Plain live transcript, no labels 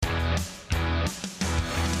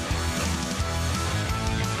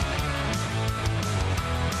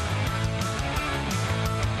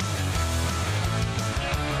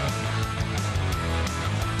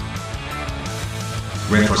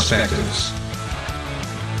Retrospectives.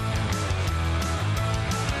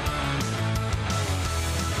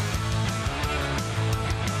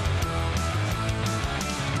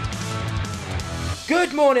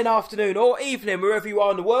 Good morning, afternoon, or evening, wherever you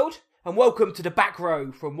are in the world, and welcome to the back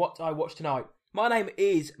row from What I Watched Tonight. My name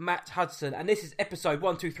is Matt Hudson, and this is episode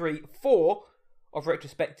 4 of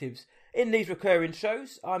Retrospectives. In these recurring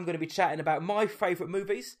shows, I'm going to be chatting about my favourite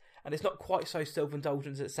movies, and it's not quite so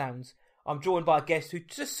self-indulgent as it sounds. I'm joined by a guest who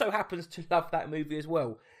just so happens to love that movie as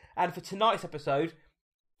well. And for tonight's episode,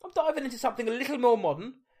 I'm diving into something a little more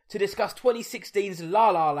modern to discuss 2016's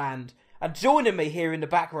La La Land. And joining me here in the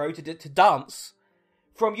back row to dance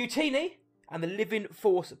from Utini and the Living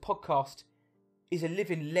Force podcast is a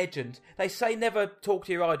living legend. They say never talk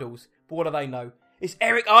to your idols, but what do they know? It's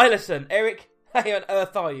Eric Eilerson. Eric, how on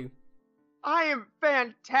earth are you? I am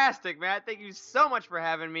fantastic, Matt. Thank you so much for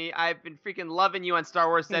having me. I've been freaking loving you on Star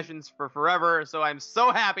Wars sessions for forever, so I'm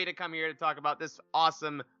so happy to come here to talk about this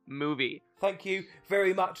awesome movie. Thank you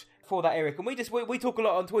very much for that, Eric. And we talk a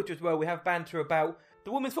lot on Twitter as well. We have banter about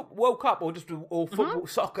the Women's Football World Cup, or just football,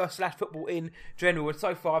 soccer / football in general. And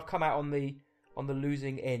so far, I've come out on the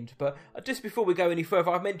losing end. But just before we go any further,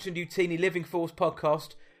 I've mentioned Utini Living Force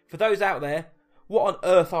podcast. For those out there, what on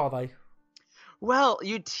earth are they? Well,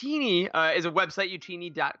 Utini is a website,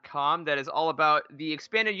 utini.com, that is all about the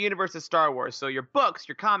expanded universe of Star Wars. So your books,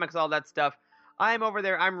 your comics, all that stuff. I'm over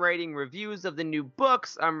there. I'm writing reviews of the new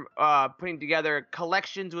books. I'm putting together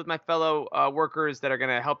collections with my fellow workers that are going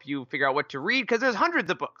to help you figure out what to read, because there's hundreds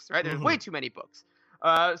of books, right? There's way too many books.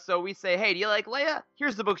 So we say, hey, do you like Leia?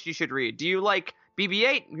 Here's the books you should read. Do you like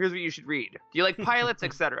BB-8? Here's what you should read. Do you like pilots,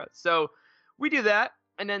 etc.? So we do that.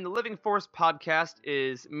 And then the Living Force podcast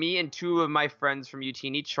is me and two of my friends from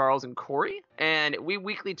Utini, Charles and Corey, and we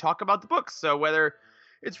weekly talk about the books. So whether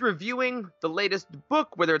it's reviewing the latest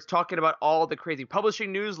book, whether it's talking about all the crazy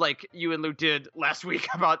publishing news like you and Lou did last week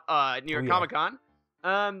about New York Comic Con,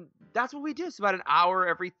 that's what we do. It's about an hour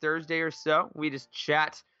every Thursday or so. We just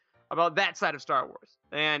chat about that side of Star Wars.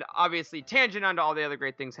 And obviously tangent onto all the other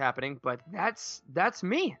great things happening, but that's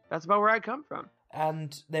me. That's about where I come from.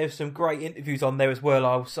 And there's some great interviews on there as well,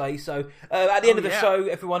 I'll say. So at the end of the show,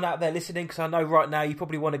 everyone out there listening, because I know right now you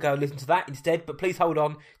probably want to go and listen to that instead, but please hold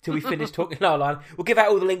on till we finish talking La La Land. We'll give out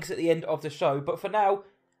all the links at the end of the show. But for now,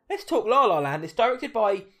 let's talk La La Land. It's directed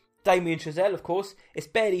by Damien Chazelle, of course. It's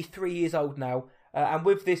barely 3 years old now. And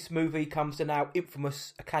with this movie comes the now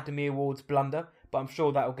infamous Academy Awards blunder, but I'm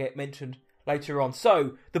sure that'll get mentioned later on.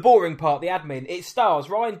 So, the boring part, the admin. It stars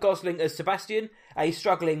Ryan Gosling as Sebastian, a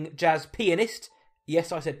struggling jazz pianist.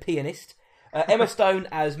 Yes, I said pianist. Emma Stone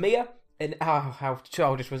as Mia, and how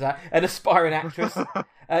childish was that? An aspiring actress.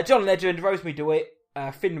 John Legend, Rosemary DeWitt,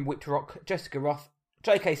 Finn Wittrock, Jessica Roth,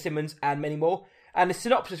 J.K. Simmons, and many more. And the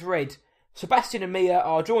synopsis read: Sebastian and Mia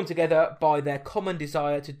are drawn together by their common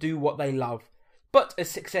desire to do what they love. But as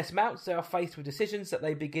success mounts, they are faced with decisions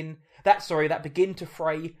that begin to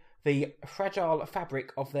fray the fragile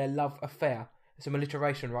fabric of their love affair. Some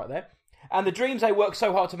alliteration right there. And the dreams they work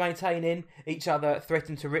so hard to maintain in each other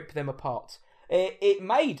threaten to rip them apart. It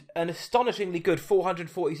made an astonishingly good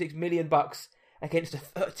 $446 million against a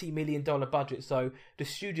 $30 million budget. So the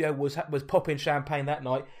studio was popping champagne that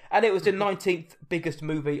night. And it was the 19th biggest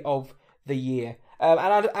movie of the year.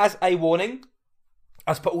 And as a warning,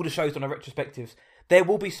 as per all the shows on our retrospectives, there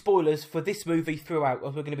will be spoilers for this movie throughout,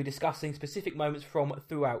 as we're going to be discussing specific moments from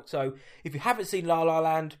throughout. So if you haven't seen La La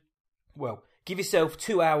Land, well, give yourself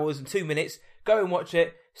 2 hours and 2 minutes, go and watch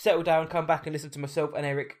it, settle down, come back and listen to myself and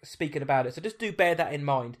Eric speaking about it. So just do bear that in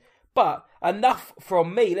mind. But enough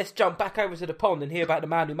from me, let's jump back over to the pond and hear about the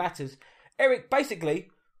man who matters. Eric, basically,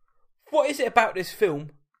 what is it about this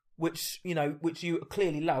film which you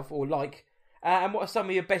clearly love or like, and what are some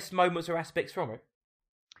of your best moments or aspects from it?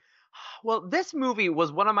 Well, this movie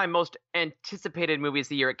was one of my most anticipated movies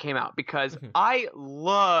the year it came out, because I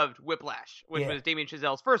loved Whiplash, which was Damien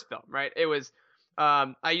Chazelle's first film, right? It was,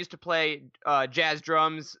 I used to play jazz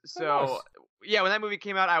drums, so nice. Yeah, when that movie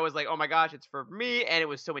came out, I was like, oh my gosh, it's for me, and it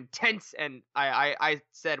was so intense, and I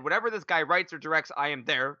said, whatever this guy writes or directs, I am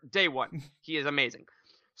there, day one. He is amazing.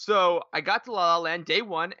 So I got to La La Land day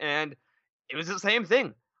one, and it was the same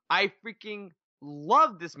thing. I freaking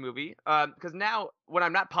love this movie, because now when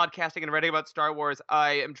I'm not podcasting and writing about Star Wars,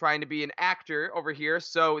 I am trying to be an actor over here.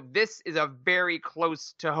 So this is a very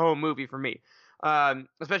close to home movie for me,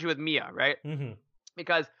 especially with Mia, right?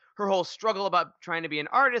 Because her whole struggle about trying to be an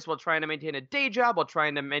artist while trying to maintain a day job, while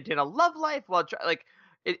trying to maintain a love life,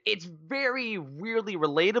 it's very weirdly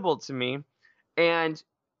relatable to me. And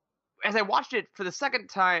as I watched it for the second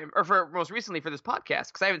time, or for most recently for this podcast,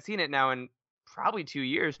 because I haven't seen it now in probably 2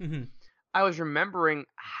 years, I was remembering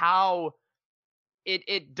how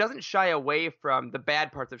it doesn't shy away from the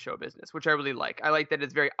bad parts of show business, which I really like. I like that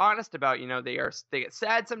it's very honest about, they get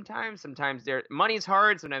sad sometimes their money's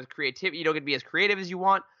hard, sometimes creativity, you don't get to be as creative as you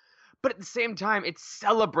want. But at the same time, it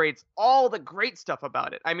celebrates all the great stuff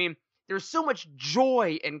about it. I mean, there's so much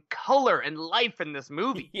joy and color and life in this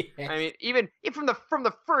movie. Yes. I mean, even from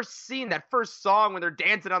the first scene, that first song when they're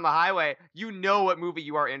dancing on the highway, you know what movie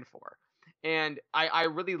you are in for. And I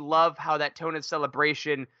really love how that tone of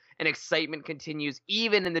celebration and excitement continues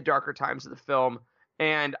even in the darker times of the film.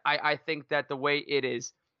 And I think that the way it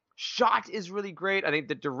is shot is really great. I think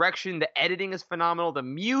the direction, the editing is phenomenal. The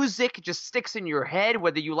music just sticks in your head,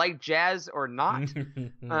 whether you like jazz or not.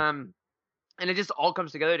 And it just all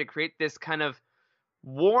comes together to create this kind of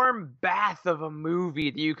warm bath of a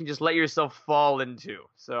movie that you can just let yourself fall into.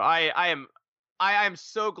 So I am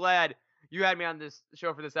so glad you had me on this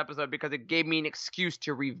show for this episode, because it gave me an excuse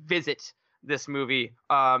to revisit this movie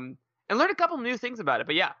and learn a couple new things about it.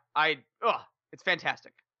 But yeah, it's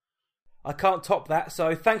fantastic. I can't top that,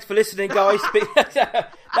 so thanks for listening, guys.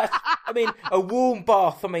 A warm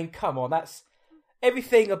bath. I mean, come on, that's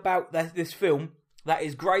everything about this film that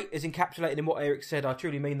is great is encapsulated in what Eric said. I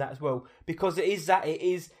truly mean that as well, because it is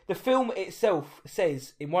the film itself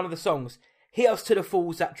says in one of the songs, "Here's to the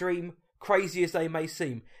fools that dream, crazy as they may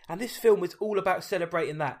seem." And this film is all about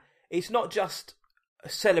celebrating that. It's not just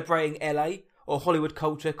celebrating LA or Hollywood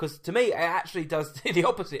culture, because to me it actually does the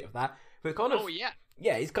opposite of that. But kind of,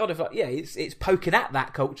 it's kind of like, it's poking at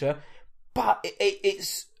that culture, but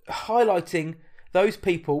it's highlighting those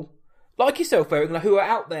people like yourself, Eric, who are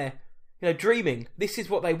out there, dreaming. This is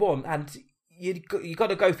what they want, and you got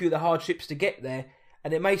to go through the hardships to get there.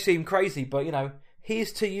 And it may seem crazy, but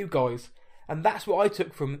here's to you guys. And that's what I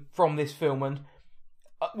took from this film. And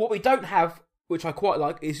what we don't have, which I quite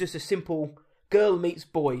like, is just a simple girl meets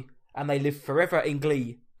boy and they live forever in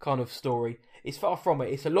Glee kind of story. It's far from it.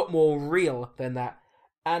 It's a lot more real than that.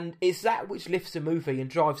 And it's that which lifts the movie and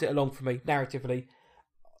drives it along for me, narratively.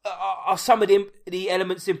 Are some of the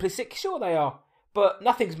elements simplistic? Sure they are. But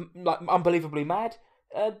nothing's like unbelievably mad.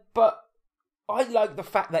 But I like the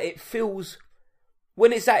fact that it feels,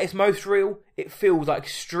 when it's at its most real, it feels like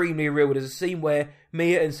extremely real. There's a scene where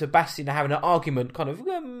Mia and Sebastian are having an argument kind of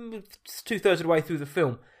 2/3 of the way through the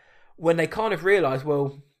film, when they kind of realise,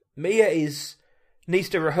 well, Mia needs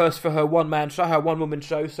to rehearse for her one-woman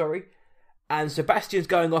show, and Sebastian's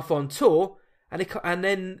going off on tour, and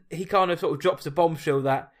then he kind of sort of drops a bombshell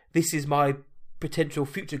that this is my potential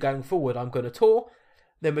future going forward. I'm going to tour,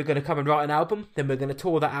 then we're going to come and write an album, then we're going to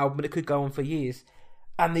tour that album, and it could go on for years.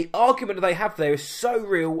 And the argument that they have there is so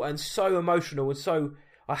real and so emotional and so,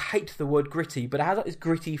 I hate the word gritty, but it has like this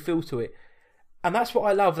gritty feel to it. And that's what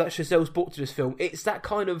I love that Chazelle's brought to this film. It's that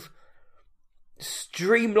kind of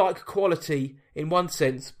dreamlike quality in one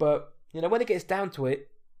sense, but when it gets down to it,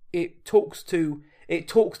 it talks to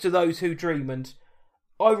those who dream, and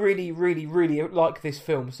I really, really, really like this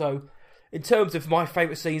film. So, in terms of my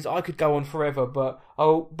favourite scenes, I could go on forever. But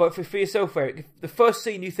for yourself, Eric, the first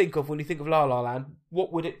scene you think of when you think of La La Land,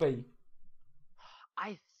 what would it be?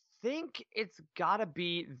 I think it's gotta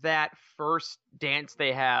be that first dance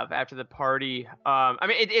they have after the party.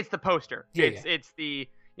 It's the poster. It's the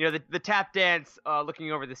the tap dance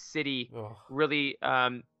looking over the city. Really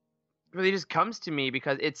just comes to me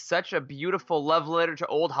because it's such a beautiful love letter to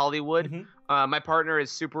old Hollywood. Mm-hmm. My partner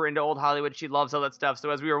is super into old Hollywood. She loves all that stuff. So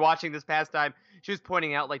as we were watching this past time, she was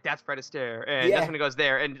pointing out, like, that's Fred Astaire, and that's when it goes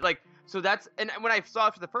there. And, like, so that's... And when I saw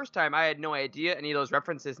it for the first time, I had no idea any of those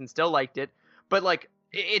references and still liked it. But, like,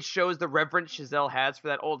 it shows the reverence Chazelle has for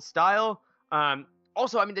that old style.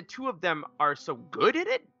 Also, the two of them are so good at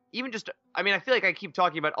it. Even just... I feel like I keep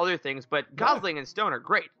talking about other things, but Gosling and Stone are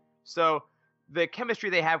great. So... the chemistry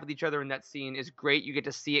they have with each other in that scene is great. You get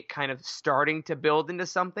to see it kind of starting to build into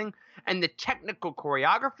something. And the technical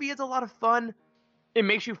choreography is a lot of fun. It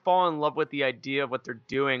makes you fall in love with the idea of what they're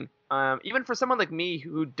doing. Even for someone like me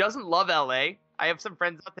who doesn't love LA, I have some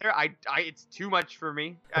friends out there. It's too much for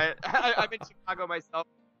me. I'm in Chicago myself.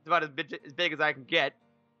 It's about as big as I can get.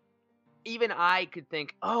 Even I could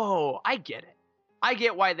think, oh, I get it. I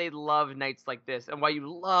get why they love nights like this and why you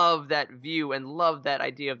love that view and love that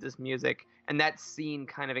idea of this music. And that scene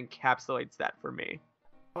kind of encapsulates that for me.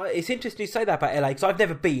 It's interesting you say that about LA, because I've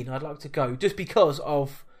never been. I'd like to go, just because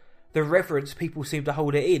of the reverence people seem to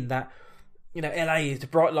hold it in. That, LA is the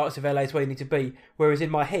bright lights of LA is where you need to be. Whereas in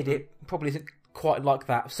my head, it probably isn't quite like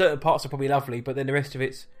that. Certain parts are probably lovely, but then the rest of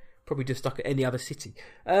it's probably just like any other city.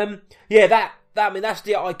 That's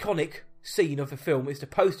the iconic scene of the film. It's the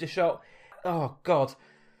poster shot. Oh, God.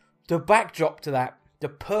 The backdrop to that, the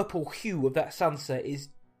purple hue of that sunset is...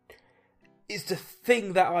 it's the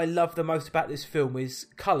thing that I love the most about this film is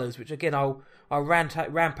colours, which again I'll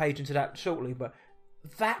rampage into that shortly. But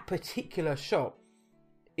that particular shot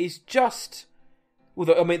is just,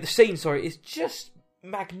 the scene, is just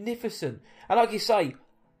magnificent. And like you say,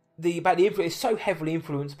 about the influence, it's so heavily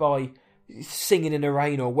influenced by Singing in the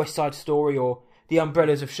Rain or West Side Story or The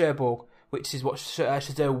Umbrellas of Cherbourg, which is what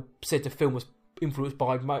Chazelle said the film was influenced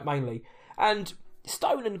by mainly. And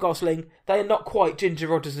Stone and Gosling, they are not quite Ginger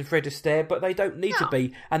Rogers and Fred Astaire, but they don't need to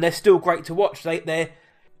be, and they're still great to watch. Their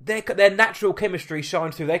natural chemistry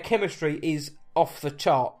shines through. Their chemistry is off the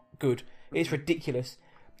chart good. It's ridiculous.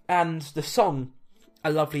 And the song,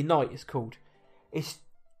 A Lovely Night, is called. It's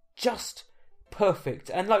just perfect.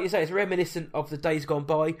 And like you say, it's reminiscent of the days gone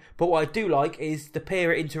by, but what I do like is the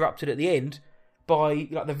pair are interrupted at the end by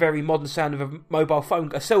like the very modern sound of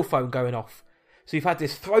a cell phone going off. So you've had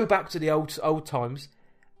this throwback to the old times,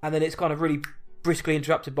 and then it's kind of really briskly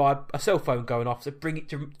interrupted by a cell phone going off to bring it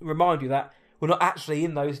to remind you that we're not actually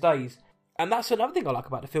in those days. And that's another thing I like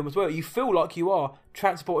about the film as well. You feel like you are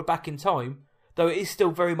transported back in time, though it is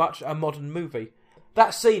still very much a modern movie.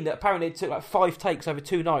 That scene that apparently it took like 5 takes over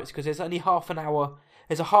 2 nights because there's only half an hour.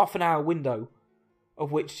 There's a half an hour window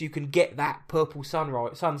of which you can get that purple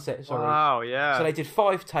sunset. Wow, yeah. So they did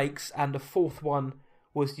 5 takes, and the 4th one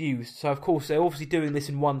was used. So of course they're obviously doing this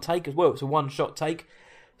in one take as well. It's a one-shot take.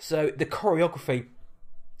 So the choreography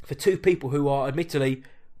for 2 people who are admittedly,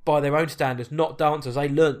 by their own standards, not dancers, they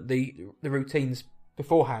learnt the routines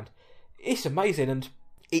beforehand. It's amazing, and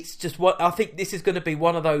it's just what I think this is going to be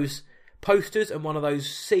one of those posters and one of those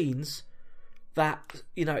scenes that,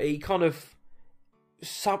 you know, it kind of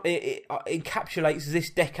it encapsulates this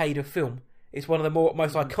decade of film. It's one of the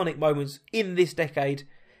most iconic moments in this decade,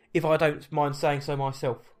 if I don't mind saying so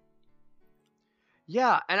myself.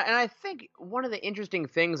 Yeah, and I think one of the interesting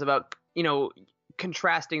things about, you know,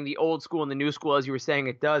 contrasting the old school and the new school, as you were saying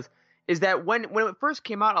it does, is that when it first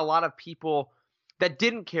came out, a lot of people that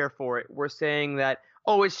didn't care for it were saying that,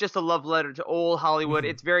 oh, it's just a love letter to old Hollywood.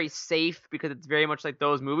 It's very safe because it's very much like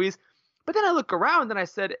those movies. But then I look around and I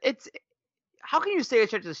said, how can you say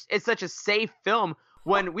it's such a safe film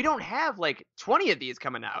when we don't have like 20 of these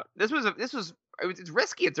coming out? It's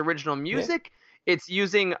risky. It's original music. Yeah. It's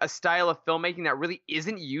using a style of filmmaking that really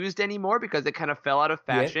isn't used anymore because it kind of fell out of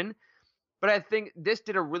fashion. Yeah. But I think this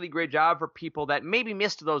did a really great job for people that maybe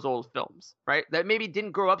missed those old films, right? That maybe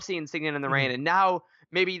didn't grow up seeing Singing in the Rain, and now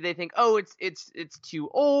maybe they think, oh, it's too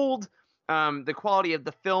old. The quality of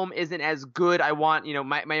the film isn't as good. I want, you know,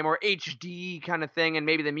 my more HD kind of thing, and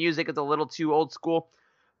maybe the music is a little too old school.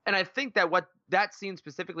 And I think that what that scene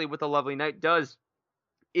specifically with A Lovely Night does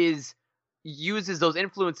is uses those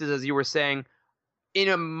influences, as you were saying, in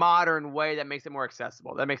a modern way that makes it more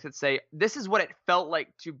accessible. That makes it say, this is what it felt like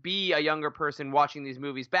to be a younger person watching these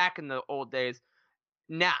movies back in the old days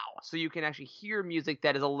now. So you can actually hear music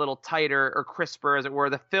that is a little tighter or crisper, as it were.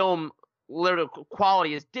 The film little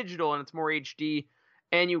quality is digital and it's more HD,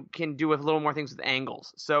 and you can do with a little more things with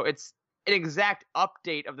angles. So it's an exact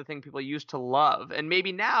update of the thing people used to love. And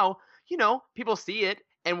maybe now, you know, people see it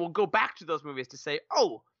and will go back to those movies to say,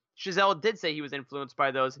 oh, Chazelle did say he was influenced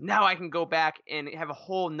by those. Now I can go back and have a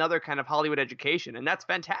whole nother kind of Hollywood education, and that's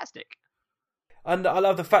fantastic. And I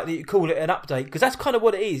love the fact that you call it an update, because that's kind of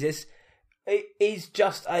what it is. It is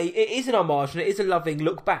an homage and it is a loving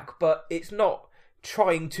look back, but it's not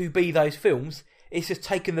trying to be those films. It's just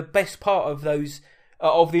taking the best part of those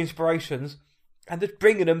of the inspirations and just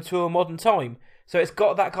bringing them to a modern time. So it's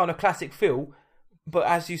got that kind of classic feel, but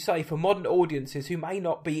as you say, for modern audiences who may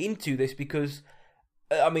not be into this, because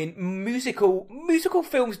I mean, musical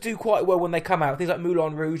films do quite well when they come out. Things like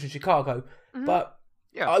Moulin Rouge and Chicago. Mm-hmm. But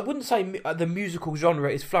yeah, I wouldn't say the musical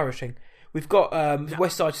genre is flourishing. We've got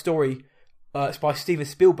West Side Story. It's by Steven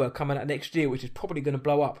Spielberg coming out next year, which is probably going to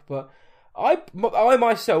blow up. But I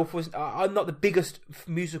myself I'm not the biggest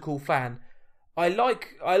musical fan. I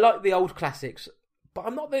like the old classics,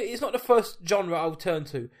 but it's not the first genre I'll turn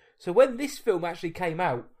to. So when this film actually came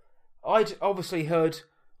out, I'd obviously heard,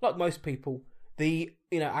 like most people, the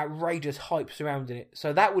outrageous hype surrounding it,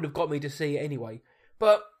 so that would have got me to see it anyway.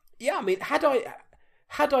 But yeah, I mean, had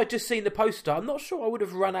I just seen the poster, I'm not sure I would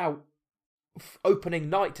have run out opening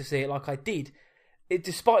night to see it like I did.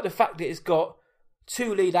 Despite the fact that it's got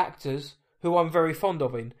 2 lead actors who I'm very fond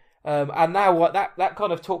of and now that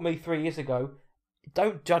kind of taught me 3 years ago.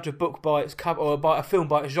 Don't judge a book by its cover or by a film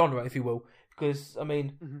by its genre, if you will. Because, I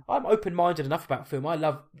mean, I'm open-minded enough about film. I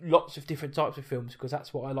love lots of different types of films because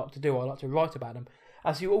that's what I like to do. I like to write about them,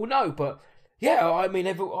 as you all know. But, yeah, I mean,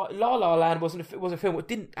 La La Land was a film that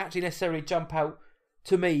didn't actually necessarily jump out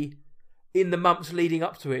to me in the months leading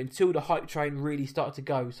up to it until the hype train really started to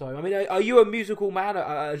go. So, I mean, are you a musical man,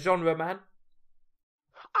 a genre man?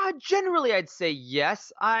 Generally, I'd say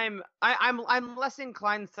yes. I'm less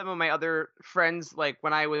inclined than some of my other friends. Like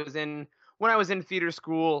when I was in theater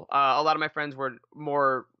school, a lot of my friends were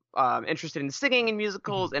more interested in singing in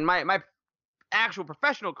musicals. And my actual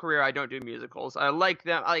professional career, I don't do musicals. I like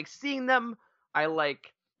them. I like seeing them. I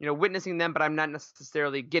like witnessing them, but I'm not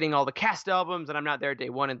necessarily getting all the cast albums, and I'm not there day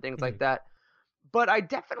one and things like that. But I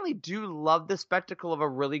definitely do love the spectacle of a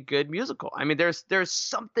really good musical. I mean, there's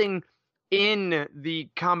something in the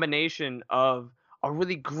combination of a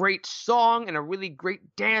really great song and a really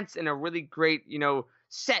great dance and a really great,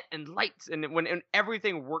 set and lights, and when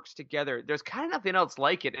everything works together, there's kind of nothing else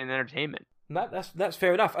like it in entertainment. That's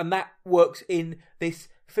fair enough, and that works in this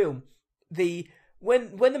film.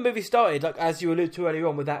 When the movie started, like as you alluded to earlier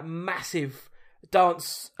on, with that massive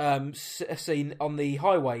dance scene on the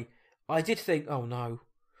highway, I did think, oh no.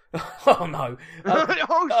 Oh no!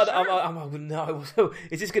 Oh no!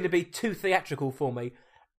 Is this going to be too theatrical for me?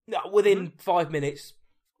 No, within 5 minutes,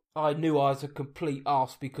 I knew I was a complete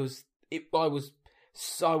arse because I was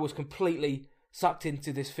completely sucked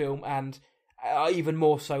into this film, and even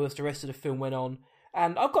more so as the rest of the film went on.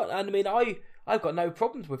 And I've got no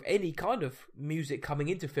problems with any kind of music coming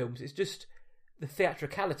into films. It's just the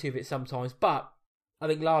theatricality of it sometimes. But I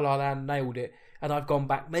think La La Land nailed it, and I've gone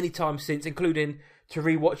back many times since, including to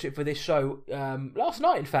rewatch it for this show last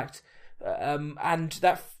night, in fact. And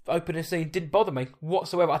that opening scene didn't bother me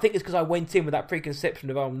whatsoever. I think it's because I went in with that preconception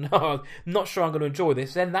of, oh no, I'm not sure I'm going to enjoy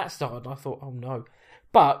this. Then that started, and I thought, oh no.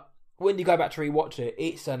 But when you go back to rewatch it,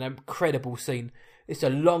 it's an incredible scene. It's a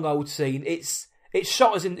long old scene. It's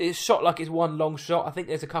shot like it's one long shot. I think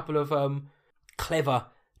there's a couple of clever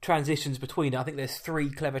transitions between it. I think there's 3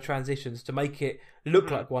 clever transitions to make it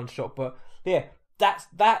look like one shot. But yeah,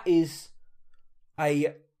 that is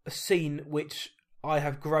a scene which I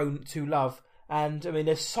have grown to love. And I mean,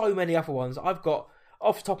 there's so many other ones. I've got,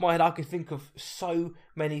 off the top of my head, I can think of so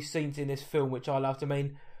many scenes in this film which I loved. I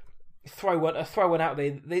mean, throw one out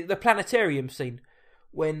there. The planetarium scene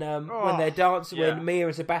when they're dancing, when Mia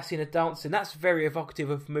and Sebastian are dancing. That's very evocative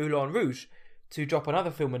of Moulin Rouge. To drop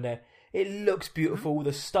another film in there, it looks beautiful.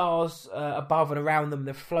 The stars above and around them,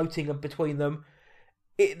 they're floating between them.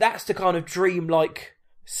 That's the kind of dreamlike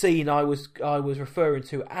scene I was referring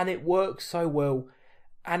to, and it works so well,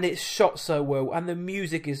 and it's shot so well, and the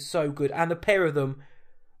music is so good, and the pair of them,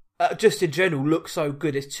 just in general, look so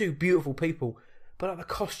good. It's 2 beautiful people, but like the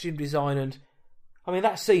costume design, and I mean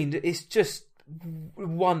that scene is just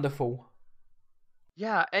wonderful.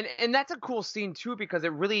 Yeah, and that's a cool scene too, because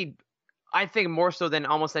it really, I think more so than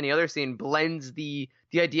almost any other scene, blends the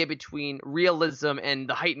idea between realism and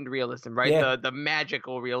the heightened realism, right? Yeah. The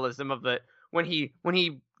magical realism of the when he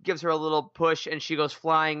gives her a little push and she goes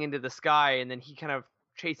flying into the sky, and then he kind of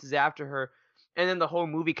chases after her, and then the whole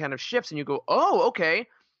movie kind of shifts, and you go, oh, okay,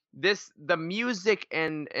 the music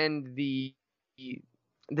and the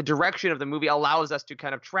direction of the movie allows us to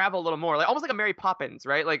kind of travel a little more, like almost like a Mary Poppins,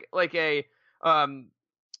 right? Like a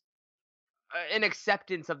an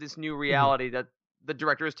acceptance of this new reality that the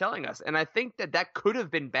director is telling us. And I think that could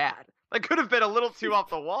have been bad. Like, could have been a little too off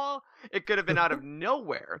the wall. It could have been out of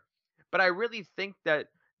nowhere. But I really think that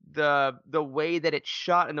the way that it's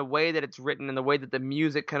shot and the way that it's written and the way that the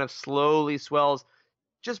music kind of slowly swells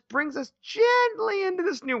just brings us gently into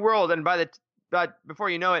this new world. And but before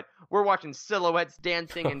you know it, we're watching silhouettes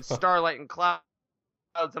dancing in starlight and clouds.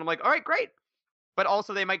 And I'm like, all right, great. But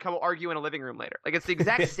also they might come argue in a living room later. Like, it's the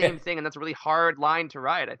exact same thing, and that's a really hard line to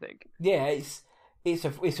ride, I think. Yeah, it's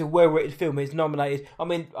a well-written film. It's nominated. I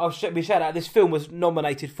mean, we shout out, this film was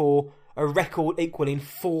nominated for a record equaling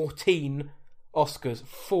 14 Oscars.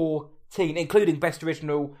 14, including Best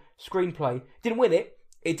Original Screenplay. Didn't win it.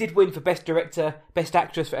 It did win for Best Director, Best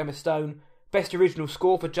Actress for Emma Stone, Best Original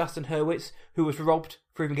Score for Justin Hurwitz, who was robbed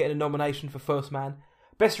for even getting a nomination for First Man.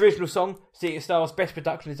 Best Original Song, City of Stars, Best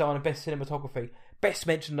Production Design, and Best Cinematography. Best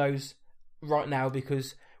mention those right now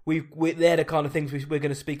because they're the kind of things we're going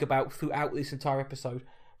to speak about throughout this entire episode.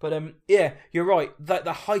 But yeah, you're right.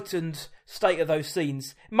 The heightened state of those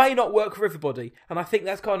scenes may not work for everybody, and I think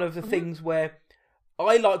that's kind of the things where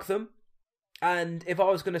I like them. And if I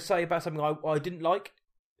was going to say about something I didn't like,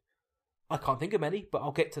 I can't think of many, but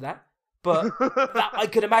I'll get to that. But I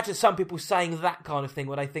could imagine some people saying that kind of thing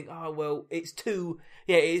when they think, oh well, it's too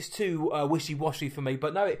wishy-washy for me.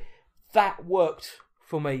 But no, that worked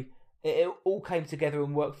for me. It all came together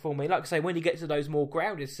and worked for me. Like I say, when you get to those more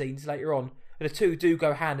grounded scenes later on, the two do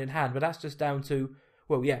go hand in hand, but that's just down to,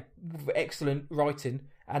 well, yeah, excellent writing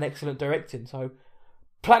and excellent directing. So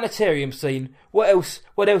planetarium scene. What else?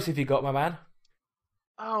 What else have you got, my man?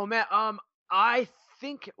 Oh man, I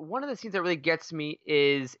think one of the scenes that really gets me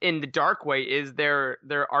is in the dark way is their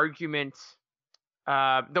argument.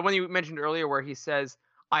 The one you mentioned earlier, where he says,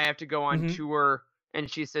 "I have to go on tour," and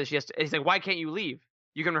she says she has to. He's like, "Why can't you leave?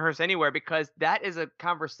 You can rehearse anywhere." Because that is a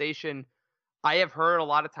conversation I have heard a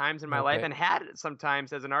lot of times in my life and had it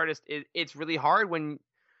sometimes as an artist. It's really hard when,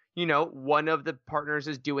 one of the partners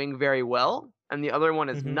is doing very well and the other one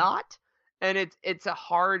is not. And it's a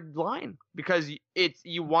hard line because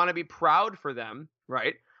you want to be proud for them,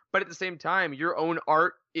 right? But at the same time, your own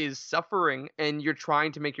art is suffering and you're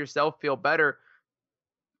trying to make yourself feel better.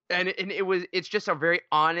 And it's just a very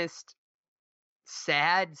honest,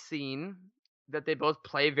 sad scene that they both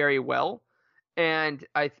play very well. And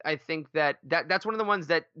I think that's one of the ones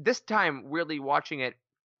that this time, weirdly watching it,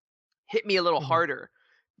 hit me a little harder,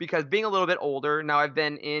 because being a little bit older now, I've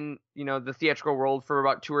been in the theatrical world for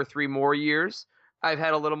about 2 or 3 more years. I've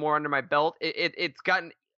had a little more under my belt. It's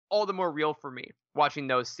gotten all the more real for me watching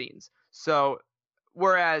those scenes. So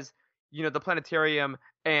whereas the planetarium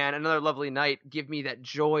and Another Lovely Night give me that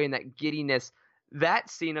joy and that giddiness, that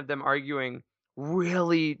scene of them arguing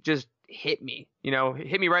really just hit me,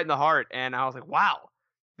 hit me right in the heart. And I was like, wow,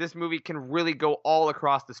 this movie can really go all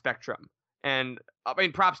across the spectrum. And I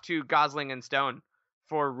mean, props to Gosling and Stone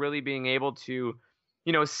for really being able to,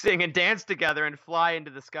 sing and dance together and fly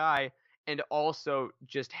into the sky, and also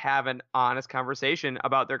just have an honest conversation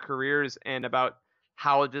about their careers and about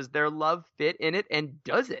how does their love fit in it, and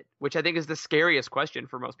does it, which I think is the scariest question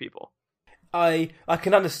for most people. I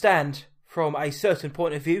can understand from a certain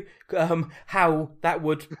point of view, how that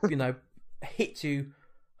would, hit you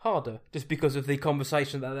harder just because of the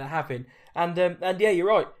conversation that they're having. And yeah, you're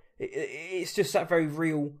right. It's just that very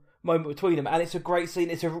real moment between them, and it's a great scene.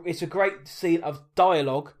 It's a great scene of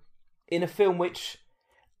dialogue in a film which,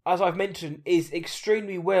 as I've mentioned, is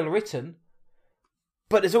extremely well written.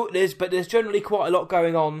 But there's generally quite a lot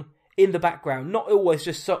going on in the background. Not always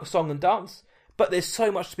just song and dance, but there's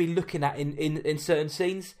so much to be looking at in certain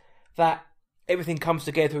scenes, that everything comes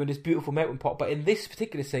together in this beautiful melting pot. But in this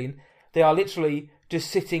particular scene, they are literally just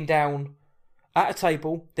sitting down at a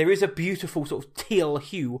table. There is a beautiful sort of teal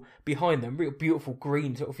hue behind them, real beautiful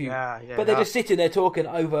green sort of hue. But they're just sitting there talking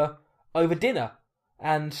over dinner,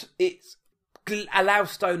 and it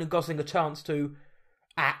allows Stone and Gosling a chance to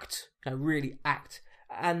act, really act.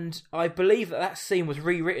 And I believe that scene was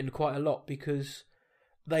rewritten quite a lot because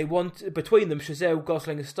between them, Chazelle,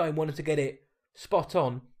 Gosling, and Stone wanted to get it spot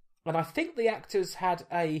on. And I think the actors had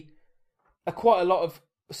a quite a lot of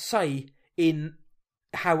say in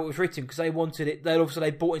how it was written, because they wanted it.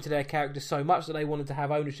 They bought into their characters so much that they wanted to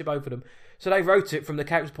have ownership over them. So they wrote it from the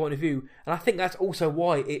character's point of view, and I think that's also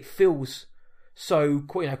why it feels so,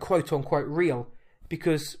 quote unquote real,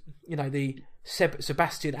 because the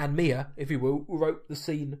Sebastian and Mia, if you will, wrote the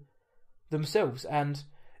scene themselves, and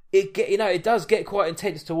it does get quite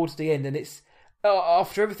intense towards the end, and it's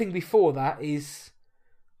after everything before that is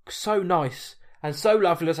so nice and so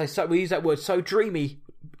lovely. As I say, we use that word, so dreamy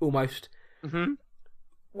almost.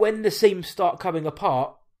 When the scenes start coming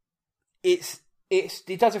apart, it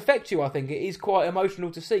does affect you. I think it is quite emotional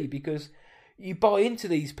to see, because you buy into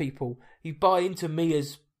these people, you buy into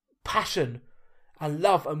Mia's passion and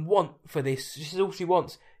love and want for this. This is all she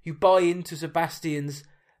wants. You buy into Sebastian's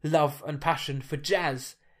love and passion for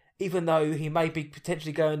jazz, even though he may be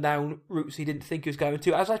potentially going down routes he didn't think he was going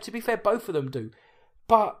to. As to be fair, both of them do.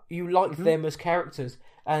 But you like them as characters,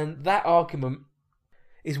 and that argument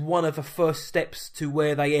is one of the first steps to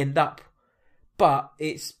where they end up. But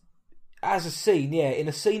it's, as a scene, in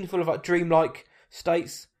a scene full of dreamlike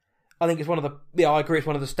states, I think it's I agree, it's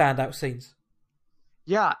one of the standout scenes.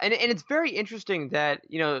 Yeah, and it's very interesting that,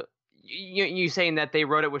 you saying that they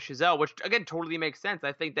wrote it with Chazelle, which again totally makes sense.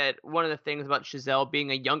 I think that one of the things about Chazelle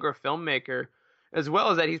being a younger filmmaker, as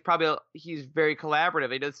well, is that he's very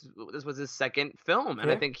collaborative. This was his second film,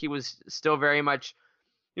 and I think he was still very much,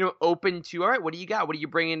 open to, all right, what do you got? What do you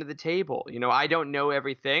bring into the table? I don't know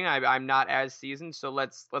everything. I'm not as seasoned, so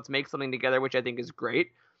let's make something together, which I think is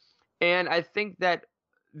great. And I think that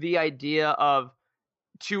the idea of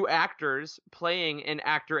 2 actors playing an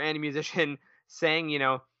actor and a musician saying,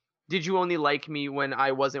 did you only like me when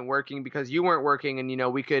I wasn't working because you weren't working,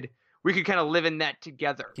 and we could kind of live in that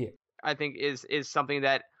together. Yeah. I think is something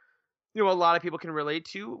that a lot of people can relate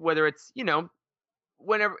to, whether it's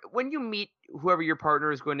when you meet whoever your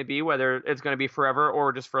partner is going to be, whether it's going to be forever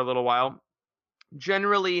or just for a little while.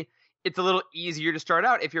 Generally, it's a little easier to start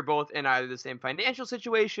out if you're both in either the same financial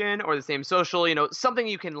situation or the same social, something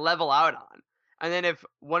you can level out on. And then if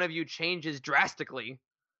one of you changes drastically,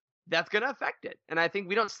 that's going to affect it. And I think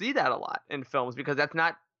we don't see that a lot in films because that's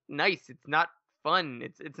not nice. It's not fun.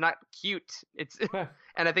 It's not cute.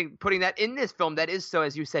 And I think putting that in this film that is so,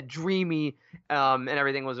 as you said, dreamy, and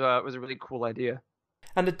everything was a really cool idea.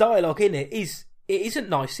 And the dialogue in it isn't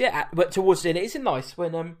nice, yeah, but towards the end it isn't nice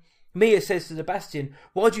when Mia says to Sebastian,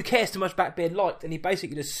 "Why do you care so much about being liked?" And he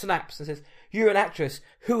basically just snaps and says, "You're an actress.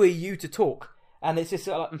 Who are you to talk?" And it's this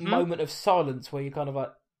moment of silence where you're kind of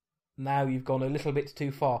like, now you've gone a little bit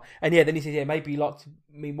too far. And yeah, then he says, "Yeah, maybe you liked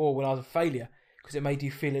me more when I was a failure because it made you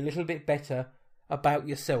feel a little bit better about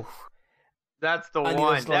yourself." That's the one.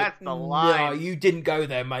 Like, that's the line. No, you didn't go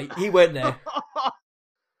there, mate. He went there.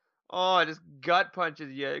 Oh, it just gut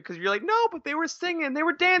punches you because you're like, no, but they were singing, they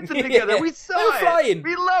were dancing together. We saw they were flying.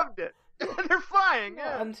 We loved it. They're flying.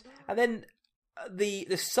 Yeah. And then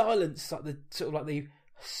the silence, like the sort of like the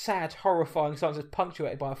sad, horrifying silence, is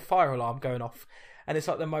punctuated by a fire alarm going off, and it's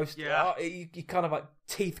like the most you kind of like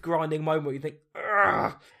teeth grinding moment where you think,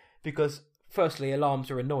 ugh, because firstly alarms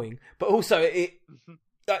are annoying, but also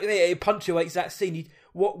it punctuates that scene.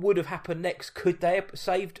 What would have happened next? Could they have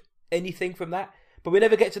saved anything from that? But we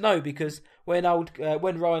never get to know because when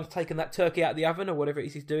Ryan's taken that turkey out of the oven or whatever it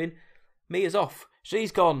is he's doing, Mia's off.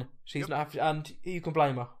 She's gone. She's not, and you can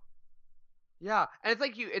blame her. Yeah, and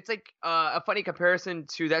it's like a funny comparison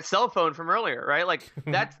to that cell phone from earlier, right? Like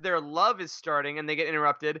that's their love is starting and they get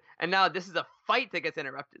interrupted, and now this is a fight that gets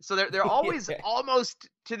interrupted. So they're always almost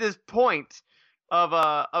to this point of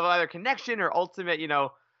either connection or ultimate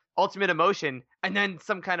emotion, and then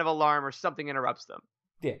some kind of alarm or something interrupts them.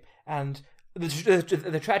 Yeah, and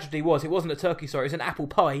the tragedy it wasn't a turkey, sorry, it was an apple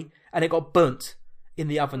pie, and it got burnt in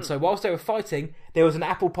the oven. So whilst they were fighting, there was an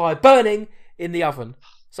apple pie burning in the oven.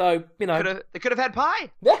 So, they could have had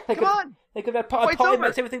pie. Yeah, they could have had pie. Pie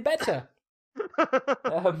makes everything better.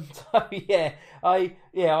 So yeah,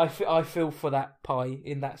 I feel for that pie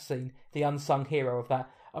in that scene, the unsung hero of that.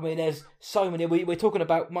 I mean, there's so many. We're talking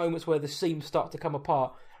about moments where the seams start to come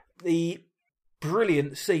apart. The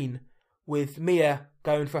brilliant scene with Mia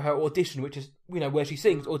going for her audition, which is where she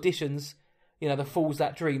sings auditions, the Fool's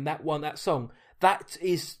That Dream, that song. That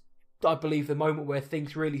is, I believe, the moment where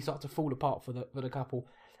things really start to fall apart for the couple.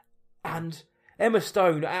 And Emma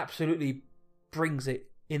Stone absolutely brings it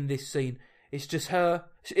in this scene. It's just her,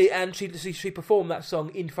 and she performed that song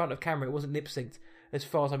in front of camera. It wasn't lip synced, as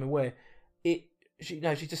far as I'm aware. She's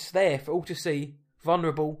just there for all to see,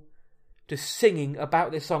 vulnerable, just singing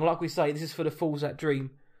about this song. Like we say, this is for the Fool's That Dream.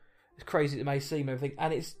 It's crazy it may seem, everything,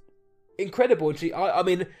 and it's incredible.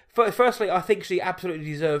 And firstly, I think she absolutely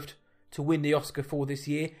deserved to win the Oscar for this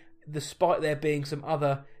year, despite there being some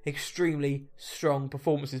other extremely strong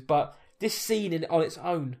performances. But this scene on its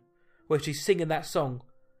own, where she's singing that song,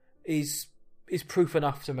 is proof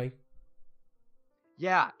enough to me.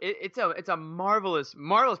 Yeah, it's a marvelous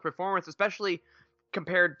performance, especially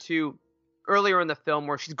compared to earlier in the film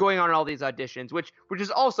where she's going on all these auditions, which is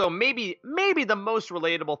also maybe the most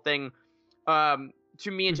relatable thing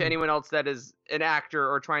to me and to anyone else that is an actor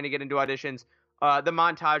or trying to get into auditions. The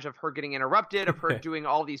montage of her getting interrupted, of her doing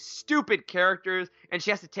all these stupid characters, and she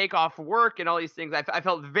has to take off work and all these things. I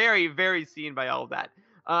felt very, very seen by all of that.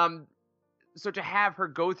 So to have her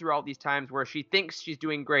go through all these times where she thinks she's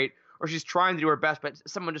doing great, or she's trying to do her best, but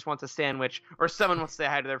someone just wants a sandwich, or someone wants to say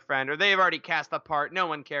hi to their friend, or they've already cast the part, no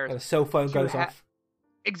one cares. And a cell phone goes off.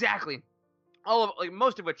 Exactly.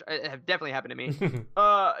 Most of which have definitely happened to me.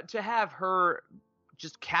 To have her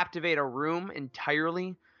just captivate a room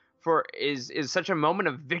entirely is such a moment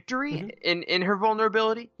of victory in her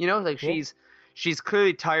vulnerability. She's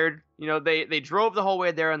clearly tired. They drove the whole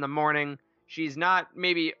way there in the morning. She's not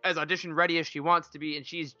maybe as audition ready as she wants to be, and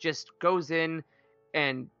she's just goes in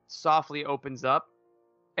and softly opens up,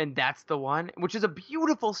 and that's the one, which is a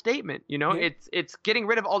beautiful statement. It's getting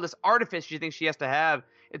rid of all this artifice she thinks she has to have.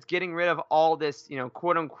 It's getting rid of all this,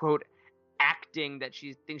 quote unquote acting that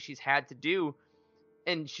she thinks she's had to do.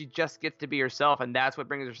 And she just gets to be herself, and that's what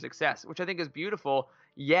brings her success, which I think is beautiful,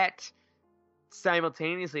 yet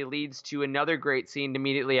simultaneously leads to another great scene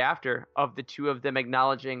immediately after of the two of them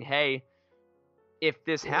acknowledging, hey, if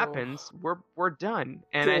this happens, we're done.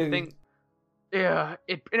 And dude. I think,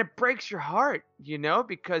 it breaks your heart,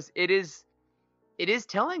 because it is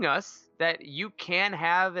telling us that you can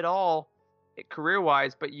have it all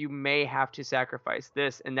career-wise, but you may have to sacrifice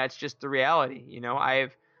this, and that's just the reality.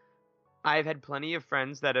 I've had plenty of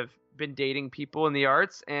friends that have been dating people in the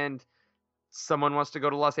arts, and someone wants to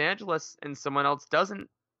go to Los Angeles and someone else doesn't.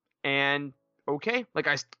 And okay,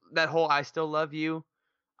 I still love you.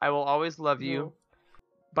 I will always love you,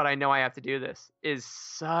 but I know I have to do this is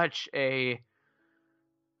such it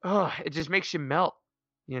just makes you melt,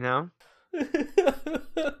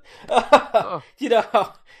 Oh. You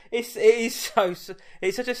know, it's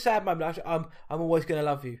such a sad moment. I'm always going to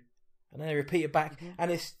love you, and then they repeat it back,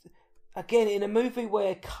 and it's again in a movie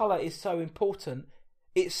where color is so important.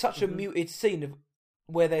 It's such a muted scene of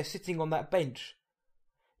where they're sitting on that bench.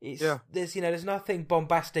 There's nothing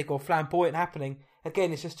bombastic or flamboyant happening.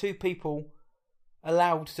 Again, it's just two people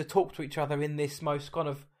allowed to talk to each other in this most kind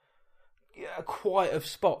of quiet of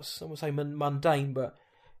spots. I won't say mundane, but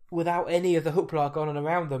without any of the hoopla going on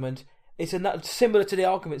around them. And it's similar to the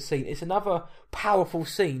argument scene. It's another powerful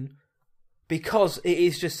scene because it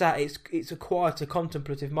is just that it's a quieter,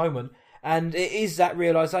 contemplative moment, and it is that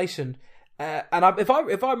realization. If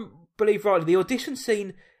I believe rightly, the audition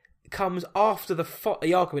scene comes after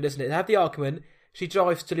the argument, doesn't it? They have the argument. She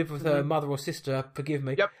drives to live with her mother or sister. Forgive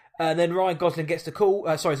me. Yep. And then Ryan Gosling gets the call.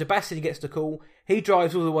 Sebastian gets the call. He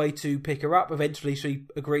drives all the way to pick her up. Eventually, she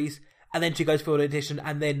agrees, and then she goes for an audition,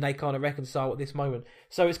 and then they kind of reconcile at this moment.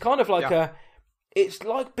 So it's kind of like it's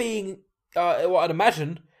like being, what I'd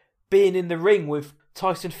imagine, being in the ring with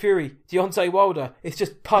Tyson Fury, Deontay Wilder. It's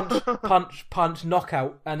just punch, punch, punch,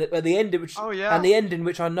 knockout, and at the end, and the ending,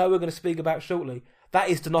 which I know we're going to speak about shortly, that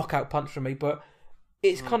is the knockout punch for me. But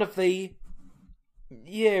it's kind of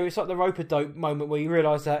it's like the rope-a-dope moment where you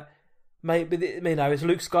realise that maybe, as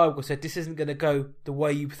Luke Skywalker said, this isn't going to go the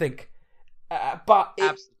way you think. But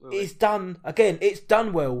it's done, again, it's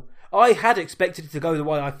done well. I had expected it to go the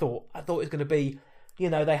way I thought. I thought it was going to be,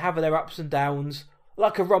 they have their ups and downs,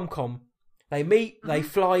 like a rom-com. They meet, they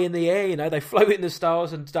fly in the air, they float in the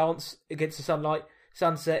stars and dance against the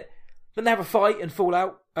sunset. Then they have a fight and fall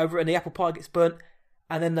out over it, and the apple pie gets burnt.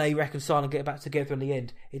 And then they reconcile and get back together in the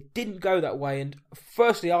end. It didn't go that way. And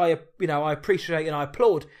firstly, I appreciate and I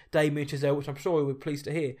applaud Damien Chazelle, which I'm sure you were pleased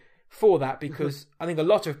to hear, for that, because I think a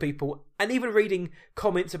lot of people, and even reading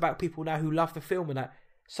comments about people now who love the film and that,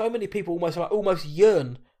 so many people almost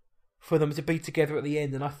yearn for them to be together at the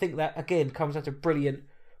end. And I think that, again, comes out of brilliant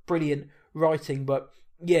writing. But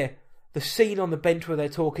yeah, the scene on the bench where they're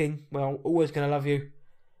talking, well, always going to love you,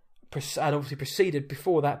 and obviously preceded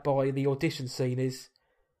before that by the audition scene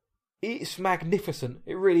it's magnificent.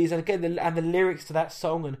 It really is. And again, the lyrics to that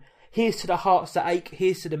song, and here's to the hearts that ache,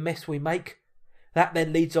 here's to the mess we make. That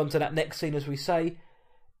then leads on to that next scene, as we say.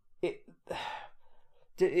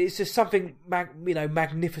 It's just something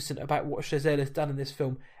magnificent about what Chazelle has done in this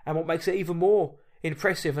film, and what makes it even more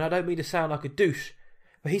impressive. And I don't mean to sound like a douche,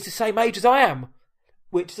 but he's the same age as I am,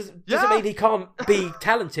 which doesn't mean he can't be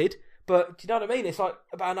talented. But do you know what I mean? It's like,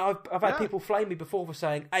 and I've had people flame me before for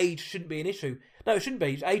saying age shouldn't be an issue. No, it shouldn't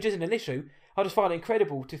be. Age isn't an issue. I just find it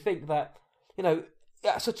incredible to think that,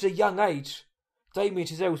 at such a young age, Damien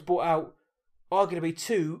Chazelle's brought out arguably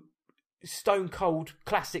two stone-cold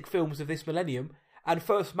classic films of this millennium, and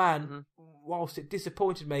First Man, whilst it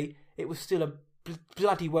disappointed me, it was still a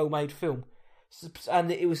bloody well-made film.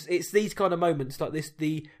 And it's these kind of moments like this,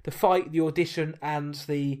 the fight, the audition, and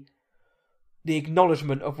the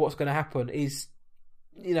acknowledgement of what's going to happen is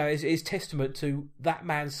testament to that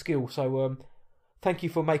man's skill. So thank you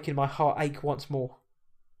for making my heart ache once more.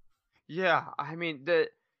 Yeah, I mean,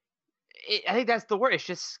 I think that's the word. It's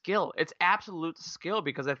just skill. It's absolute skill,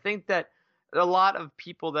 because I think that a lot of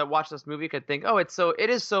people that watch this movie could think, it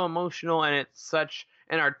is so emotional and it's such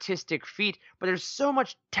an artistic feat, but there's so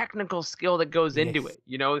much technical skill that goes into it.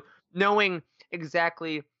 Knowing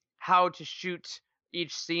exactly how to shoot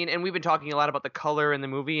each scene, and we've been talking a lot about the color in the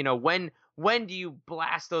movie. When do you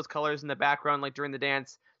blast those colors in the background, like during the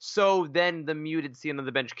dance, so then the muted scene on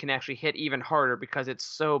the bench can actually hit even harder because it's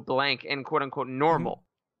so blank and quote unquote normal,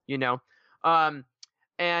 and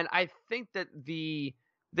I think that the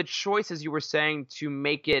choice, as you were saying, to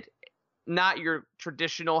make it not your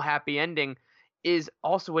traditional happy ending is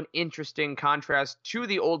also an interesting contrast to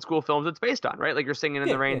the old school films it's based on, right? Like you're Singing in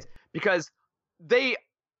the Rains, because they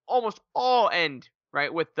almost all end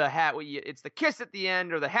right with the it's the kiss at the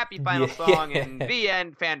end or the happy final song and the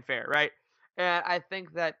end fanfare, right? And I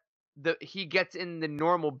think that he gets in the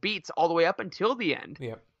normal beats all the way up until the end,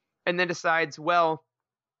 and then decides, well,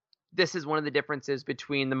 this is one of the differences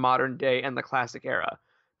between the modern day and the classic era,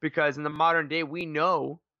 because in the modern day we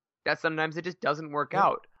know that sometimes it just doesn't work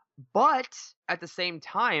out, but at the same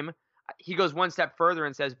time he goes one step further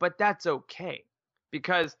and says, but that's okay,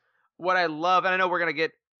 because what I love, and I know we're gonna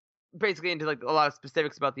get basically into like a lot of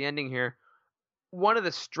specifics about the ending here, one of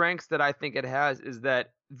the strengths that I think it has is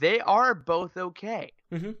that they are both okay.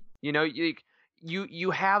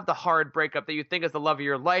 You have the hard breakup that you think is the love of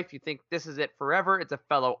your life. You think this is it forever. It's a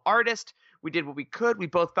fellow artist. We did what we could. We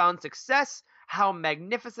both found success. How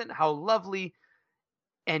magnificent, how lovely.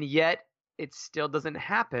 And yet it still doesn't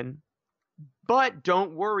happen. But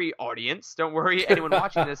don't worry, audience. Don't worry, anyone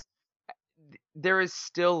watching this. There is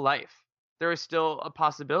still life. There is still a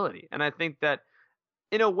possibility. And I think that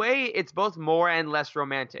in a way it's both more and less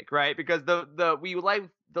romantic, right? Because we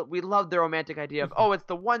love the romantic idea of, oh, it's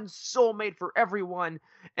the one soulmate for everyone,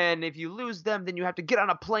 and if you lose them, then you have to get on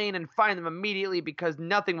a plane and find them immediately because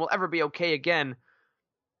nothing will ever be okay again.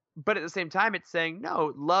 But at the same time, it's saying,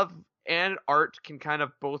 no, love and art can kind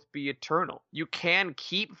of both be eternal. You can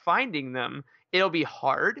keep finding them. It'll be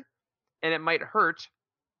hard and it might hurt,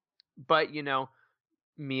 but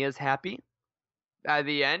Mia's happy at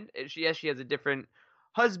the end. She has a different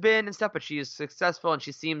husband and stuff, but she is successful and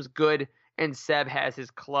she seems good. And Seb has his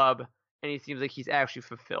club and he seems like he's actually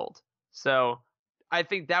fulfilled. So I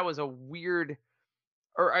think that was a weird,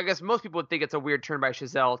 or I guess most people would think it's a weird turn by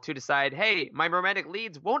Chazelle to decide, hey, my romantic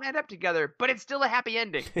leads won't end up together, but it's still a happy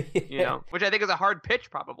ending, which I think is a hard pitch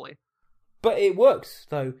probably. But it works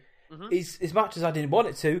though. As much as I didn't want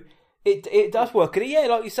it to, it does work. And yeah,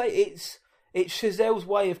 like you say, it's Chazelle's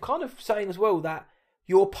way of kind of saying as well that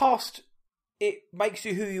your past, it makes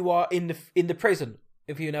you who you are in the present,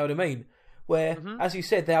 if you know what I mean. Where, as you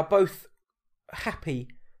said, they are both happy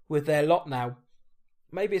with their lot now.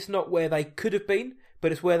 Maybe it's not where they could have been,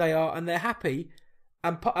 but it's where they are, and they're happy.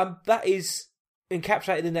 And that is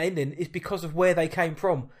encapsulated in the ending. Is because of where they came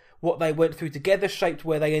from, what they went through together, shaped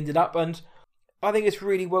where they ended up, and I think it's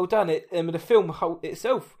really well done. The film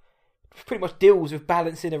itself pretty much deals with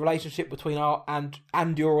balancing a relationship between art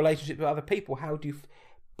and your relationship with other people. How do you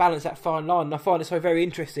balance that fine line? And I find it so very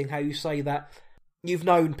interesting how you say that you've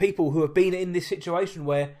known people who have been in this situation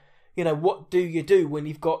where, what do you do when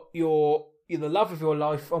you've got the love of your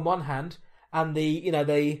life on one hand and the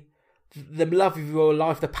love of your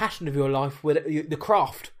life, the passion of your life, with the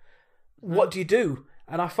craft. What do you do?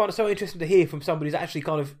 And I find it so interesting to hear from somebody who's actually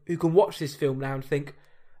who can watch this film now and think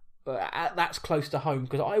that's close to home,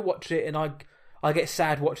 because I watch it and I get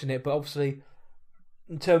sad watching it, but obviously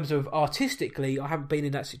in terms of artistically I haven't been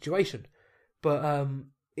in that situation. But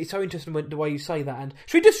it's so interesting the way you say that. And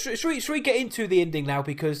should we get into the ending now?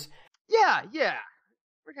 Because yeah,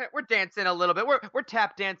 we're dancing a little bit. We're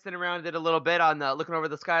tap dancing around it a little bit on looking over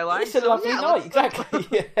the skyline. It's a lovely night, exactly.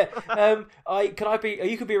 Yeah.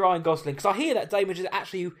 You could be Ryan Gosling, because I hear that Damon has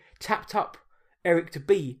actually tapped up Eric to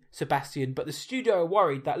be Sebastian, but the studio are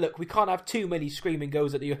worried that, look, we can't have too many screaming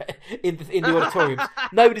girls in the auditoriums.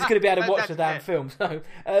 Nobody's going to be able to watch the damn film. So,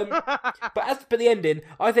 but as for the ending,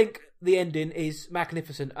 I think the ending is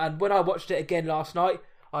magnificent. And when I watched it again last night,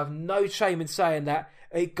 I have no shame in saying that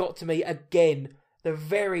it got to me again. The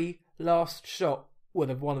very last shot, one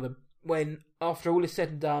of them, when after all is said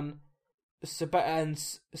and done,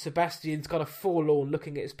 Sebastian's kind of forlorn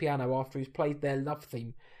looking at his piano after he's played their love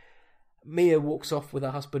theme. Mia walks off with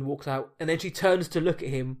her husband, walks out, and then she turns to look at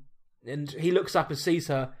him, and he looks up and sees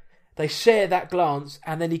her. They share that glance,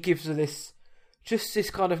 and then he gives her this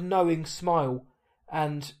kind of knowing smile,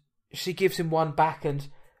 and she gives him one back, and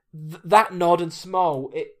that nod and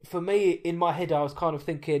smile, for me, in my head, I was kind of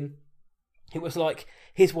thinking it was like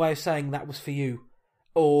his way of saying that was for you,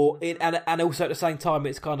 and also at the same time,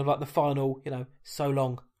 it's kind of like the final, so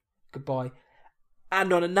long, goodbye.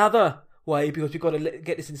 And on another way, because we've got to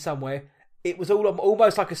get this in somewhere, it was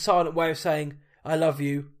almost like a silent way of saying, I love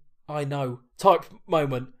you, I know, type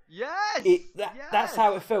moment. Yes! That's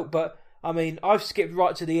how it felt. But, I mean, I've skipped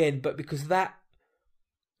right to the end, but because that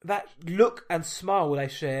look and smile they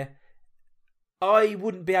share, I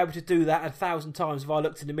wouldn't be able to do that 1,000 times if I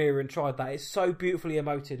looked in the mirror and tried that. It's so beautifully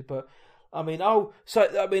emoted. But I mean, I'll throw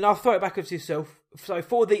it back up to yourself. So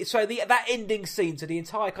that ending scene, so the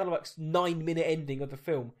entire kind of like 9-minute ending of the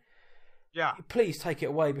film. Yeah. Please take it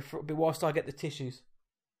away whilst I get the tissues.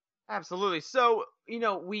 Absolutely. So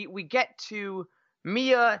we get to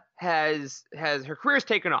Mia has her career's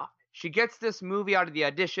taken off. She gets this movie out of the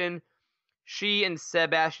audition. She and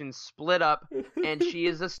Sebastian split up, and she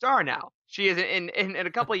is a star now. She is in a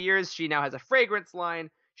couple of years. She now has a fragrance line.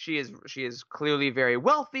 She is clearly very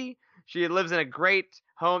wealthy. She lives in a great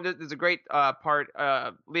home. There's a great part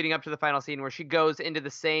leading up to the final scene where she goes into the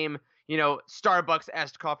same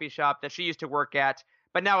Starbucks-esque coffee shop that she used to work at,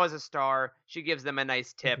 but now as a star, she gives them a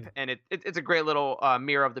nice tip, and it's a great little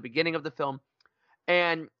mirror of the beginning of the film.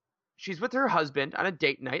 And she's with her husband on a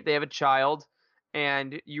date night. They have a child,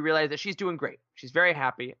 and you realize that she's doing great. She's very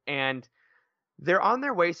happy, and they're on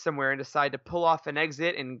their way somewhere and decide to pull off an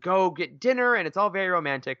exit and go get dinner, and it's all very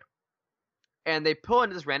romantic. And they pull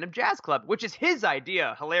into this random jazz club, which is his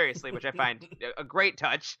idea, hilariously, which I find a great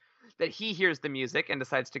touch, that he hears the music and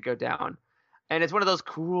decides to go down. And it's one of those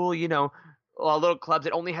cool, little clubs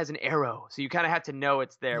that only has an arrow. So you kind of have to know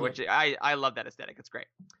it's there, which I love that aesthetic. It's great.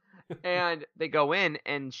 And they go in,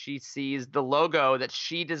 and she sees the logo that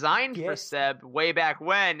she designed for Seb way back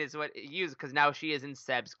when is what he used, because now she is in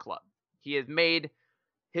Seb's club. He has made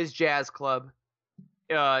his jazz club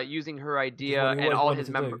using her idea and all his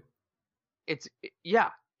members.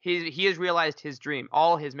 He has realized his dream.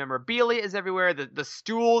 All his memorabilia is everywhere. The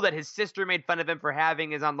stool that his sister made fun of him for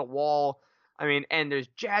having is on the wall. I mean, and there's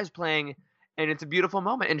jazz playing, and it's a beautiful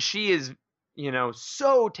moment. And she is,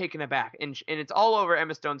 so taken aback, and it's all over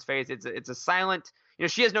Emma Stone's face. It's a silent,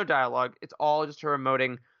 she has no dialogue. It's all just her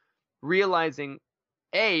emoting, realizing,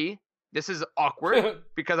 this is awkward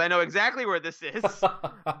because I know exactly where this is,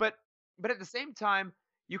 but at the same time,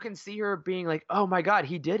 you can see her being like, oh my God,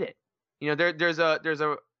 he did it. There's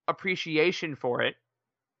a appreciation for it.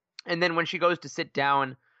 And then when she goes to sit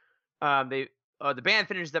down, the band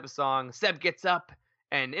finishes up a song. Seb gets up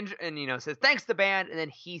and says thanks to the band, and then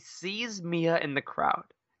he sees Mia in the crowd,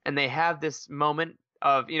 and they have this moment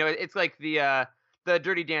of it's like the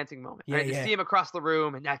Dirty Dancing moment. Right? You see him across the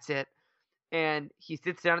room, and that's it. And he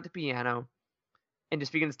sits down at the piano and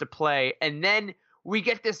just begins to play, and then we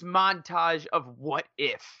get this montage of What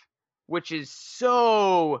If, which is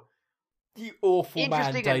so you awful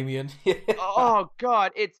man, Damien. Oh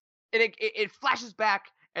God, it flashes back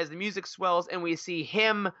as the music swells, and we see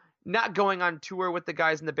him not going on tour with the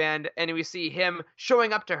guys in the band, and we see him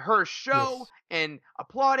showing up to her show and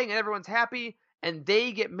applauding, and everyone's happy, and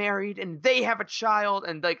they get married, and they have a child,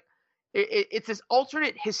 and like it's this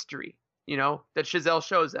alternate history, that Chazelle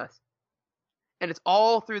shows us, and it's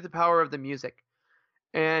all through the power of the music.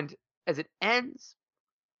 And as it ends,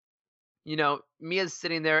 Mia's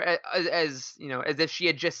sitting there as if she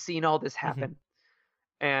had just seen all this happen.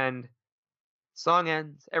 And song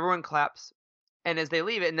ends, everyone claps, and as they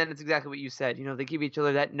leave it, and then it's exactly what you said, they give each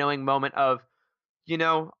other that knowing moment of,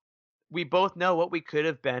 we both know what we could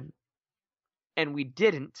have been, and we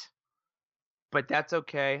didn't, but that's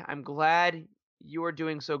okay. I'm glad you are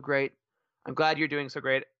doing so great. I'm glad you're doing so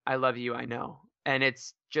great. I love you, I know. And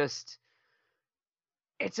it's just,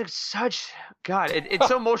 it's it's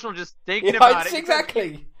so emotional just thinking about it.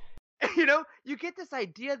 Exactly. You get this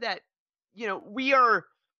idea that, we are,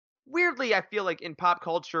 weirdly, I feel like in pop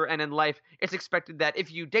culture and in life, it's expected that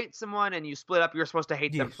if you date someone and you split up, you're supposed to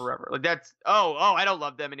hate them forever. Like that's, I don't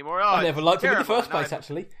love them anymore. I never liked them in the first place,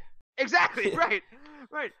 actually. Exactly, right.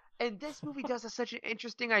 And this movie does such an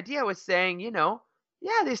interesting idea with saying,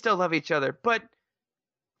 they still love each other, but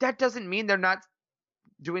that doesn't mean they're not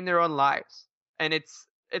doing their own lives. And it's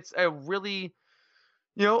a really,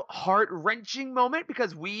 heart-wrenching moment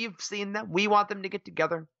because we've seen them. We want them to get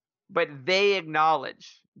together, but they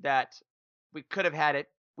acknowledge that we could have had it.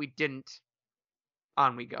 We didn't.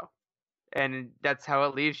 On we go. And that's how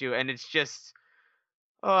it leaves you. And it's just,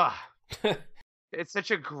 it's such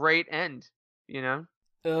a great end,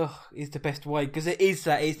 It's the best way, because it is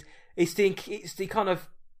that. It's the kind of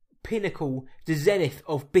pinnacle, the zenith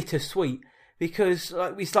of bittersweet, because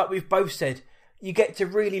like we've both said, you get to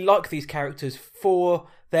really like these characters for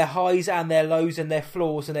their highs and their lows and their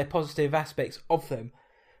flaws and their positive aspects of them.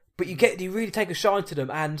 But you really take a shine to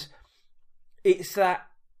them, and it's that,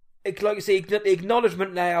 like you see,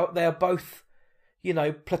 acknowledgement now they are both,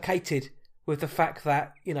 placated with the fact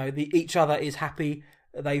that each other is happy.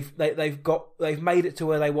 They've made it to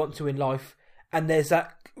where they want to in life, and there's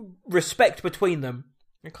that respect between them,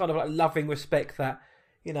 a kind of like loving respect that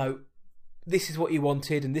this is what you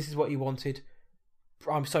wanted and this is what you wanted.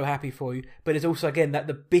 I'm so happy for you. But it's also again that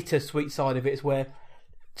the bittersweet side of it is where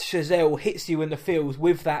Chazelle hits you in the feels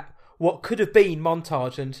with that what could have been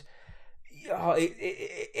montage, and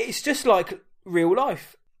it's just like real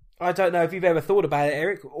life. I don't know if you've ever thought about it,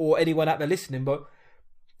 Eric, or anyone out there listening, but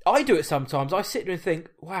I do it sometimes. I sit there and think,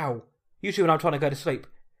 wow, usually when I'm trying to go to sleep,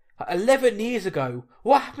 11 years ago,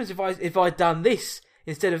 what happens if I'd done this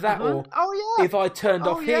instead of that, or if I turned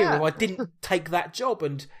off here, or I didn't take that job,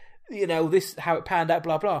 and this how it panned out,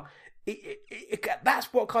 blah blah.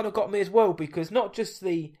 That's what kind of got me as well, because not just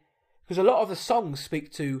because a lot of the songs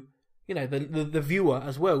speak to the viewer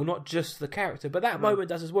as well, not just the character, but that moment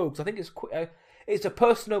does as well, because I think it's a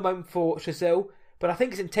personal moment for Chazelle, but I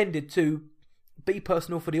think it's intended to be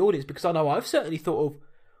personal for the audience, because I know I've certainly thought of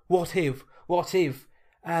what if,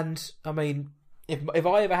 and I mean, if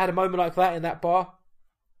I ever had a moment like that in that bar,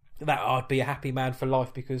 that I'd be a happy man for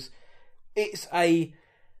life, because it's a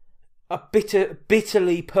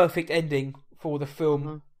bitterly perfect ending for the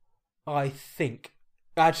film. I think.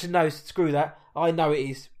 Actually, no, screw that. I know it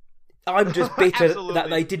is. I'm just bitter that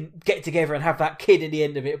they didn't get together and have that kid in the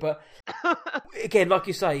end of it. But again, like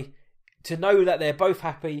you say, to know that they're both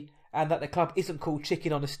happy and that the club isn't called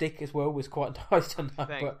Chicken on a Stick as well was quite nice to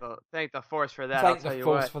know. Thank the Force for that. Thank the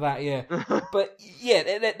Force for that, yeah. But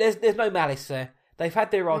yeah, there's no malice there. They've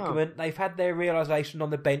had their argument. They've had their realisation on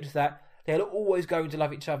the bench that they're always going to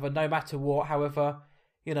love each other no matter what. However,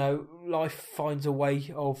 life finds a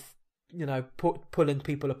way of, pulling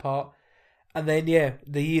people apart. And then,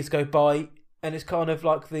 the years go by, and it's kind of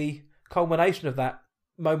like the culmination of that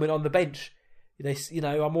moment on the bench.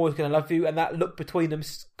 I'm always going to love you, and that look between them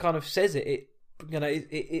kind of says it.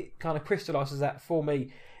 It kind of crystallises that for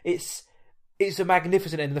me. It's a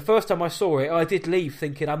magnificent end. The first time I saw it, I did leave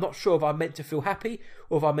thinking, I'm not sure if I'm meant to feel happy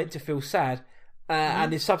or if I'm meant to feel sad.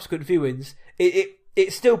 And in subsequent viewings,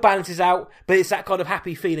 it still balances out, but it's that kind of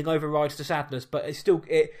happy feeling overrides the sadness. But it's still,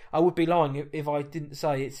 I would be lying if I didn't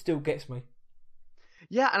say it still gets me.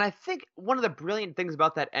 Yeah, and I think one of the brilliant things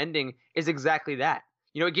about that ending is exactly that.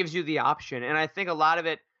 It gives you the option, and I think a lot of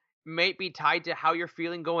it may be tied to how you're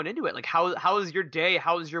feeling going into it. Like, how is your day?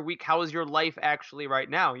 How is your week? How is your life actually right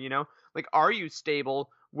now? Like, are you stable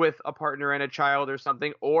with a partner and a child or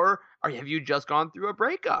something, or have you just gone through a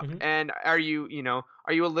breakup? Mm-hmm. And are you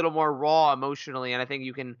a little more raw emotionally? And I think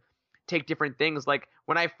you can take different things. Like,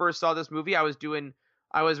 when I first saw this movie, I was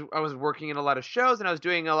working in a lot of shows, and I was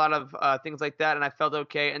doing a lot of things like that, and I felt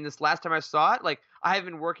okay. And this last time I saw it, like, I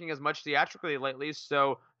haven't been working as much theatrically lately,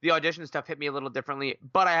 so the audition stuff hit me a little differently,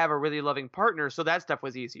 but I have a really loving partner, so that stuff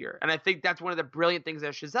was easier. And I think that's one of the brilliant things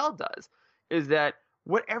that Chazelle does, is that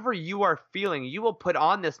whatever you are feeling, you will put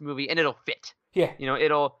on this movie and it'll fit. Yeah.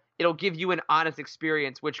 It'll give you an honest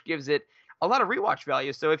experience, which gives it a lot of rewatch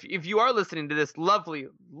value. So if you are listening to this, lovely,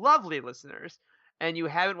 lovely listeners, and you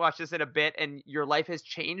haven't watched this in a bit and your life has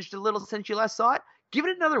changed a little since you last saw it, give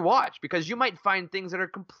it another watch, because you might find things that are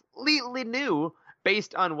completely new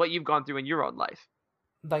based on what you've gone through in your own life.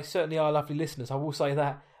 They certainly are lovely listeners, I will say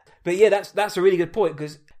that. But yeah, that's a really good point,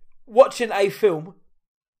 because watching a film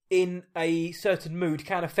in a certain mood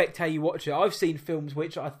can affect how you watch it. I've seen films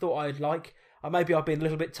which I thought I'd like, and maybe I've been a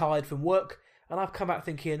little bit tired from work, and I've come out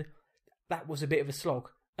thinking, that was a bit of a slog.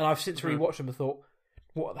 And I've since rewatched them and thought,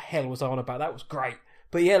 what the hell was I on about? That was great.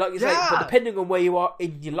 But yeah, like you say, but depending on where you are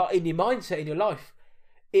in your mindset, in your life,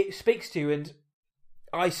 it speaks to you. And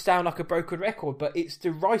I sound like a broken record, but it's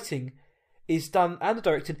the writing is done, and the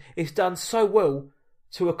directing is done so well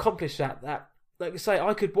to accomplish that like I say,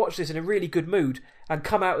 I could watch this in a really good mood and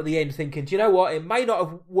come out at the end thinking, do you know what? It may not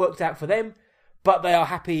have worked out for them, but they are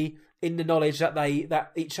happy in the knowledge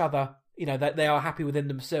that each other, that they are happy within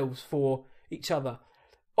themselves for each other.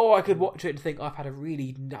 Or I could watch it and think, I've had a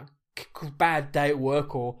really bad day at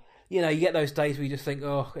work, or you get those days where you just think,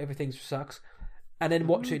 oh, everything sucks. And then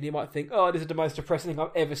watch it and you might think, oh, this is the most depressing thing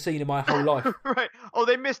I've ever seen in my whole life. Right. Oh,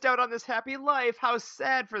 they missed out on this happy life. How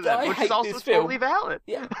sad for them. Which is also totally valid.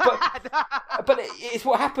 Yeah, but it's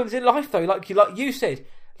what happens in life, though. Like you said,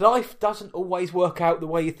 life doesn't always work out the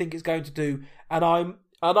way you think it's going to do. And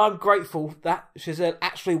I'm grateful that Chazelle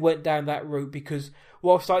actually went down that route, because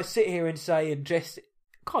whilst I sit here and say and just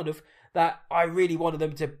kind of that I really wanted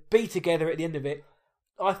them to be together at the end of it,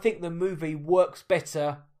 I think the movie works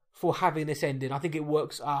better for having this ending. I think it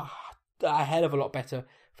works a hell of a lot better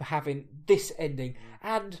for having this ending.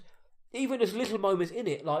 And even there's little moments in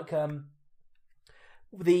it, like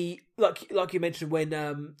like you mentioned,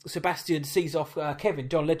 when Sebastian sees off Kevin,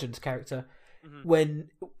 John Legend's character, when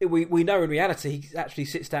we know in reality he actually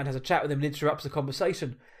sits down, has a chat with him and interrupts the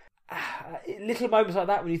conversation. Little moments like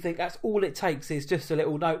that when you think that's all it takes is just a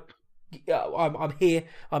little note. I'm here,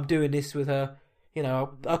 I'm doing this with her,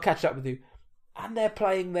 I'll catch up with you. And they're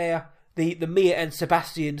playing the Mia and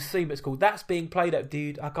Sebastian theme, it's called. That's being played up,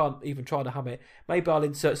 dude. I can't even try to hum it. Maybe I'll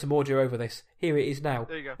insert some audio over this. Here it is now.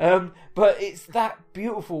 There you go. But it's that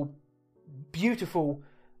beautiful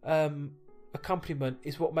accompaniment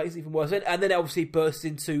is what makes it even worse. And then it obviously bursts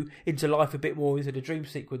into life a bit more into the dream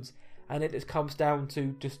sequence. And it just comes down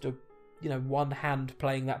to just one hand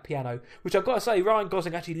playing that piano, which I've got to say, Ryan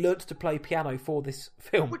Gosling actually learnt to play piano for this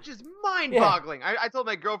film, which is mind-boggling. Yeah. I told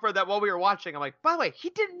my girlfriend that while we were watching, I'm like, by the way,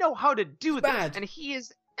 he didn't know how to do this, and he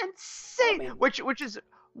is insane. Which is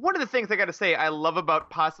one of the things I got to say I love about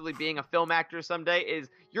possibly being a film actor someday is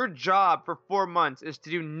your job for 4 months is to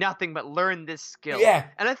do nothing but learn this skill. Yeah.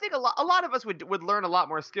 And I think a lot of us would learn a lot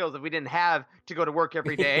more skills if we didn't have to go to work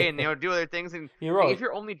every day and do other things. And you're right. If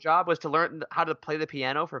your only job was to learn how to play the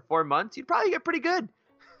piano for 4 months, you'd probably get pretty good.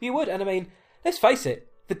 You would. And I mean, let's face it,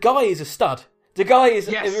 the guy is a stud. The guy is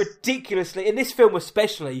ridiculously, in this film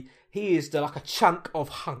especially, he is like a chunk of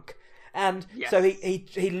hunk. And so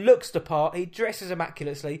he looks the part, he dresses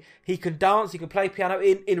immaculately, he can dance, he can play piano.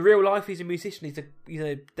 In real life, he's a musician, he's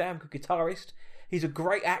a damn good guitarist, he's a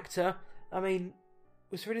great actor. I mean,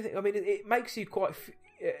 was there anything? I mean, it makes you quite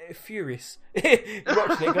furious watching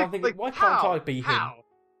it. I'm thinking, why can't I be him?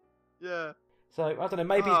 Yeah. So I don't know.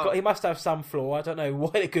 Maybe he must have some flaw. I don't know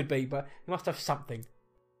what it could be, but he must have something.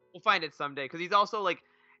 We'll find it someday because he's also like,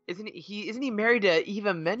 isn't he married to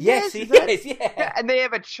Eva Mendes? Yes, he is. Yeah, and they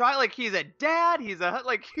have a child. Like he's a dad. He's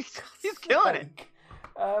killing it.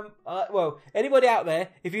 Well, anybody out there,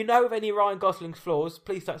 if you know of any Ryan Gosling's flaws,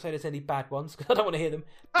 please don't say there's any bad ones because I don't want to hear them.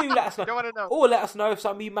 Do let us know. Don't want to know. Or let us know if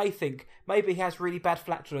some you may think. Maybe he has really bad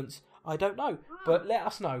flatulence. I don't know, but let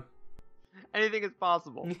us know. Anything is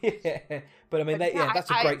possible. Yeah, but I mean, that's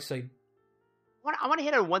a great scene. I want to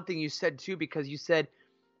hit on one thing you said too, because you said,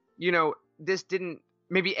 this didn't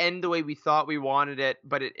maybe end the way we thought we wanted it,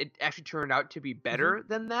 but it actually turned out to be better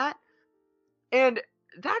than that. And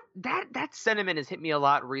that sentiment has hit me a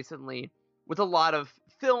lot recently with a lot of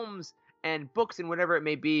films and books and whatever it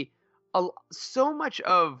may be. So much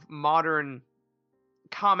of modern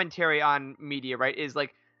commentary on media, right, is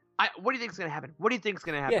like, what do you think is going to happen? What do you think is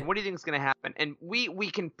going to happen? Yeah. What do you think is going to happen? And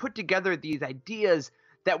we can put together these ideas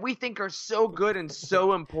that we think are so good and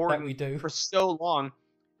so important we do. For so long.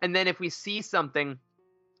 And then if we see something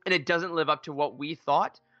and it doesn't live up to what we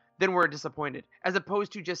thought, then we're disappointed. As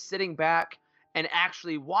opposed to just sitting back and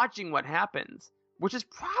actually watching what happens, which is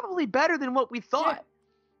probably better than what we thought.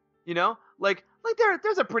 Yeah. Like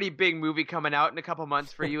there's a pretty big movie coming out in a couple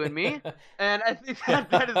months for you and me, and I think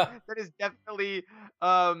that is definitely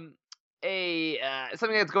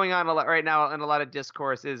something that's going on a lot right now in a lot of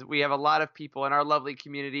discourse. Is we have a lot of people in our lovely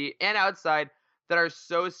community and outside that are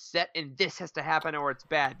so set in this has to happen or it's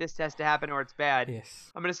bad. This has to happen or it's bad.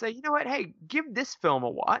 Yes. I'm gonna say, you know what? Hey, give this film a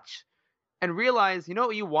watch, and realize,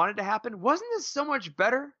 what you wanted to happen? Wasn't this so much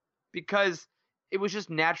better because it was just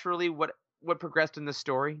naturally what progressed in the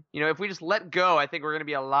story? If we just let go, I think we're going to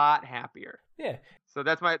be a lot happier. Yeah. So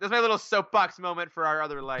that's my little soapbox moment for our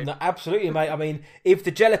other life. No, absolutely, mate. I mean, if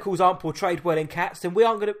the Jellicles aren't portrayed well in Cats, then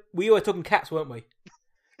we were talking Cats, weren't we?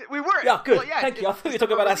 We were. Yeah, good. Well, yeah, thank you. I thought you were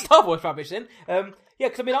talking about that Star Wars rubbish then. Yeah,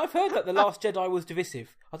 because I mean, I've heard that The Last Jedi was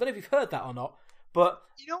divisive. I don't know if you've heard that or not, but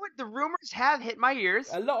you know what? The rumors have hit my ears.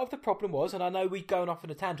 A lot of the problem was, and I know we're going off on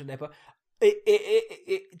a tangent there, but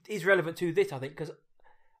it is relevant to this, I think, because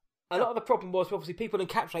a lot of the problem was obviously people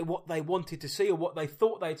encapsulate what they wanted to see or what they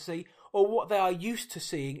thought they'd see or what they are used to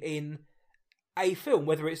seeing in a film,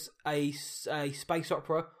 whether it's a space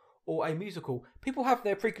opera or a musical. People have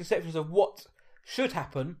their preconceptions of what should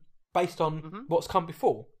happen based on what's come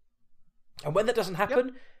before. And when that doesn't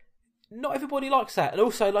happen, not everybody likes that. And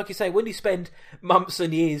also, like you say, when you spend months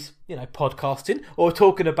and years, podcasting or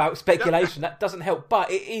talking about speculation, that doesn't help.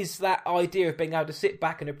 But it is that idea of being able to sit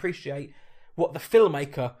back and appreciate what the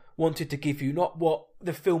filmmaker wanted to give you, not what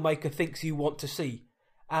the filmmaker thinks you want to see.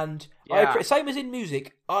 And same as in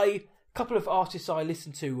music, a couple of artists I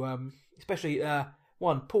listen to, especially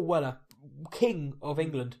one, Paul Weller, King of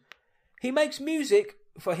England. He makes music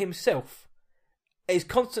for himself. Is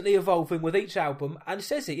constantly evolving with each album and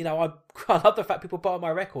says it. I love the fact people buy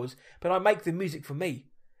my records, but I make the music for me.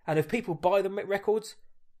 And if people buy the records,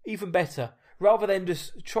 even better. Rather than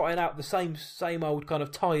just trotting out the same old kind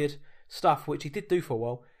of tired stuff, which he did do for a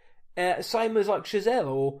while. Same as like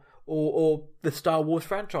Chazelle or the Star Wars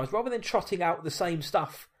franchise. Rather than trotting out the same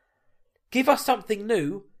stuff, give us something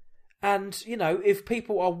new. And, if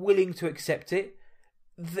people are willing to accept it,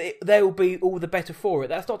 they'll be all the better for it.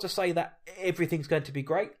 That's not to say that everything's going to be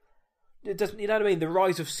great. It doesn't, you know what I mean? The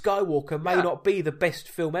Rise of Skywalker may not be the best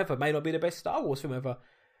film ever, may not be the best Star Wars film ever,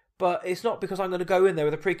 but it's not because I'm going to go in there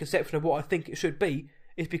with a preconception of what I think it should be.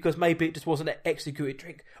 It's because maybe it just wasn't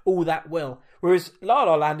executed all that well. Whereas La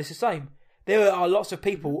La Land is the same. There are lots of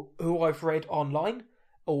people who I've read online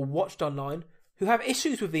or watched online who have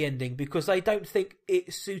issues with the ending because they don't think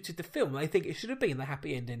it suited the film. They think it should have been the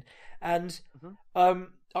happy ending. And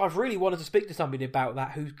I've really wanted to speak to somebody about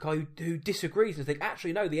that who disagrees and think,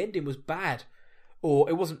 actually, no, the ending was bad. Or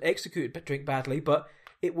it wasn't executed badly, but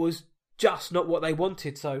it was just not what they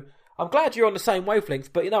wanted. So I'm glad you're on the same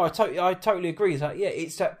wavelength. But, I totally agree. It's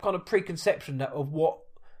it's that kind of preconception of what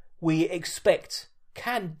we expect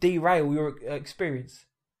can derail your experience.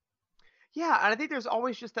 Yeah, and I think there's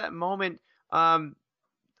always just that moment of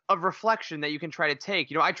reflection that you can try to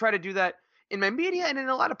take. I try to do that in my media and in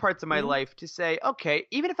a lot of parts of my life to say, okay,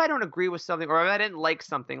 even if I don't agree with something or if I didn't like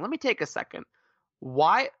something, let me take a second.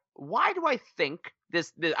 Why do I think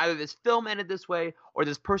this either this film ended this way or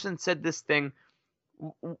this person said this thing?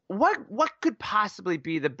 What could possibly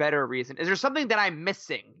be the better reason? Is there something that I'm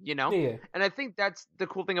missing, Yeah. And I think that's the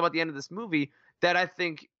cool thing about the end of this movie, that I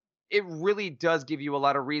think it really does give you a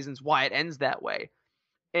lot of reasons why it ends that way.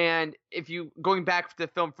 And if you going back to the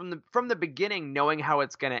film from the beginning, knowing how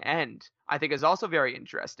it's going to end, I think is also very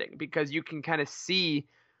interesting because you can kind of see,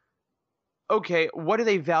 okay, what do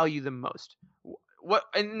they value the most? What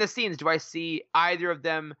in the scenes do I see either of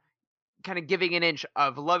them kind of giving an inch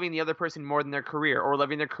of loving the other person more than their career, or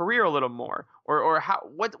loving their career a little more, or how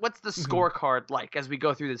what's the scorecard like as we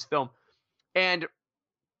go through this film? And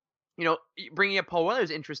bringing up Paul Weller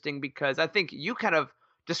is interesting because I think you kind of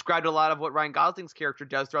described a lot of what Ryan Gosling's character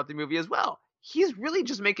does throughout the movie as well. He's really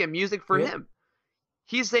just making music for him.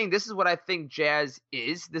 He's saying, this is what I think jazz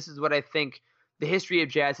is. This is what I think the history of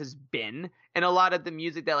jazz has been. And a lot of the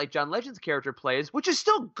music that like John Legend's character plays, which is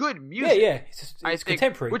still good music. Yeah. It's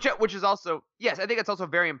contemporary. Which is also, yes, I think it's also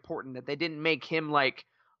very important that they didn't make him like,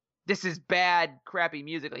 this is bad, crappy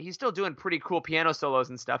music. Like, he's still doing pretty cool piano solos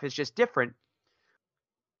and stuff. It's just different.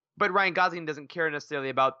 But Ryan Gosling doesn't care necessarily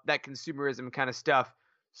about that consumerism kind of stuff.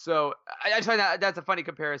 So I just find that's a funny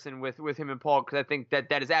comparison with him and Paul, because I think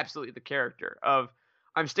that is absolutely the character of,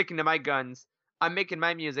 I'm sticking to my guns, I'm making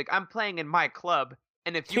my music, I'm playing in my club,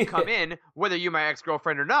 and if you come in, whether you're my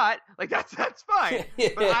ex-girlfriend or not, like that's fine.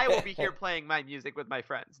 But I will be here playing my music with my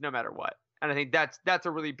friends, no matter what. And I think that's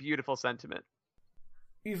a really beautiful sentiment.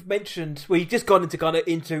 You've mentioned, well, you've just gone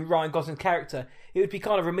into Ryan Gosling's character. It would be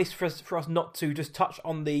kind of remiss for us not to just touch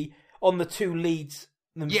on the two leads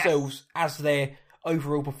themselves as their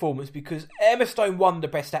overall performance, because Emma Stone won the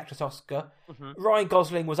Best Actress Oscar. Ryan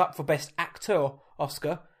Gosling was up for Best Actor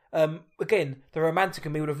Oscar. Again, the romantic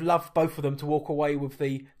in me would have loved both of them to walk away with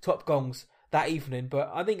the top gongs that evening,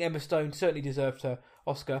 but I think Emma Stone certainly deserved her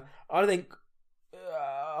Oscar. I think,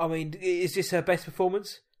 is this her best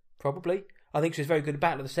performance? Probably. I think she's very good at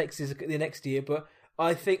Battle of the Sexes the next year, but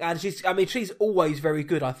I think, and she's always very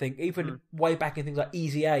good, I think, even way back in things like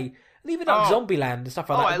Easy A, and even like Zombieland and stuff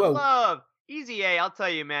like that as well. I love Easy A, I'll tell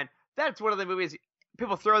you, man. That's one of the movies,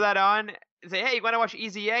 people throw that on and say, hey, you want to watch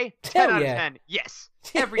Easy A? 10 out of 10. Yes.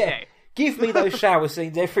 Every day. Give me those shower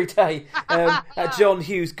scenes every day. That John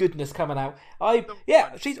Hughes goodness coming out.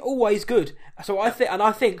 She's always good. So I think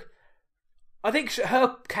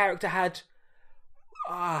her character had,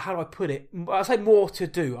 how do I put it? I say more to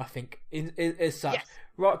do, I think, as such. Yes.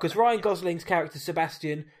 Right, because Ryan Gosling's character,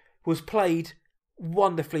 Sebastian, was played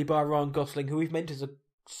wonderfully by Ryan Gosling, who we've mentioned is a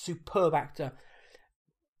superb actor.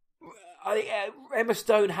 Emma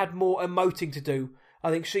Stone had more emoting to do. I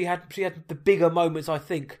think she had the bigger moments, I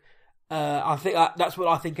think. That's what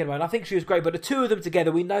I think anyway. And I think she was great. But the two of them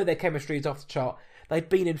together, we know their chemistry is off the chart. They've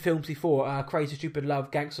been in films before, Crazy Stupid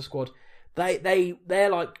Love, Gangster Squad. They're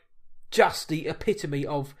like just the epitome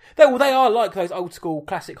of... They are like those old school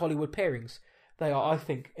classic Hollywood pairings. They are, I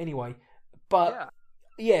think, anyway. But,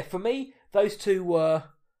 yeah, for me, those two were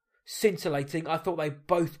scintillating. I thought they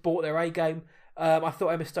both brought their A-game. I thought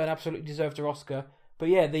Emma Stone absolutely deserved her Oscar. But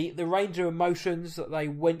yeah, the range of emotions that they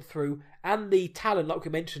went through, and the talent, like we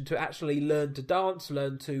mentioned, to actually learn to dance,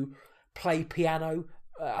 learn to play piano.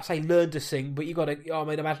 I say learn to sing, but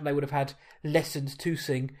imagine they would have had lessons to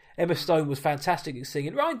sing. Emma Stone was fantastic at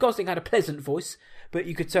singing. Ryan Gosling had a pleasant voice, but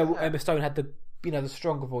you could tell Emma Stone had the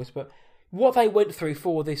stronger voice. But what they went through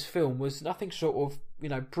for this film was nothing short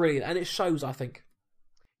of, brilliant, and it shows, I think.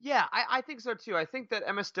 Yeah, I think so too. I think that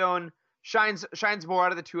Emma Stone shines more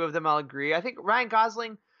out of the two of them, I'll agree. I think Ryan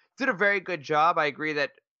Gosling did a very good job. I agree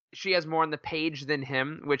that she has more on the page than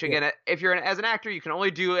him, which again, if you're as an actor, you can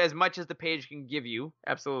only do as much as the page can give you.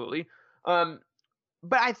 Absolutely. But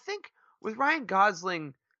I think with Ryan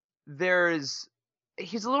Gosling,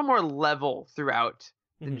 he's a little more level throughout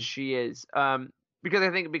than she is. Because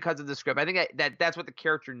I think because of the script, I think that's what the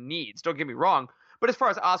character needs. Don't get me wrong. But as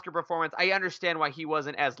far as Oscar performance, I understand why he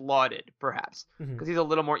wasn't as lauded, perhaps, because he's a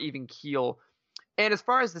little more even keel. And as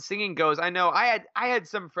far as the singing goes, I know I had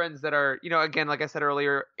some friends that are, again, like I said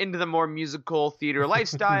earlier, into the more musical theater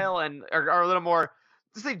lifestyle and are a little more,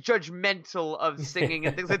 to say, judgmental of singing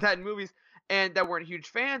and things like that in movies, and that weren't huge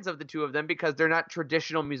fans of the two of them because they're not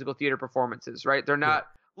traditional musical theater performances, right? They're not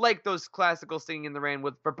like those classical Singing in the Rain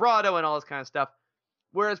with vibrato and all this kind of stuff.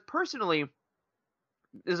 Whereas personally,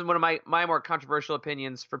 this is one of my more controversial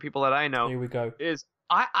opinions for people that I know. Here we go. Is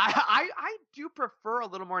I do prefer a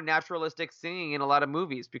little more naturalistic singing in a lot of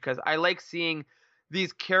movies because I like seeing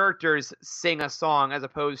these characters sing a song as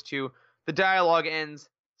opposed to the dialogue ends,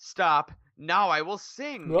 stop, now I will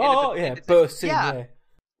sing. Oh, bursting, yeah.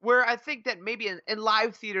 Where I think that maybe in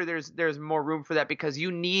live theater there's more room for that because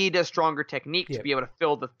you need a stronger technique to be able to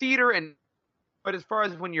fill the theater. But as far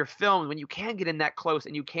as when you're filmed, when you can get in that close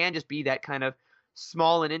and you can just be that kind of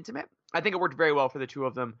small and intimate, I think it worked very well for the two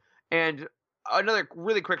of them. And another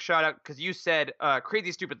really quick shout out, because you said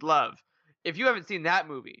Crazy Stupid Love. If you haven't seen that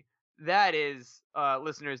movie, that is,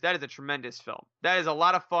 listeners, that is a tremendous film. That is a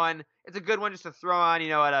lot of fun. It's a good one just to throw on,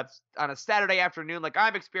 on a Saturday afternoon, like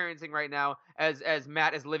I'm experiencing right now, as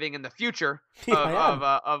Matt is living in the future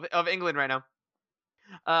of England right now.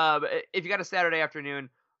 If you got a Saturday afternoon,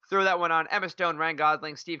 throw that one on. Emma Stone, Ryan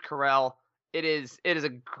Gosling, Steve Carell. It is a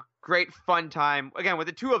great fun time. Again, with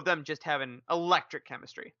the two of them just having electric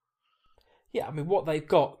chemistry. Yeah, I mean, what they've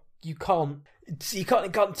got, you can't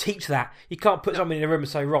teach that. You can't put someone in a room and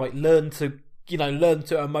say, right, learn to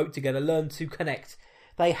emote together, learn to connect.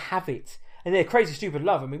 They have it, and they're Crazy Stupid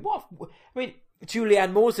Love. I mean,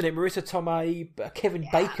 Julianne Moore's in it, Marissa Tomei, Kevin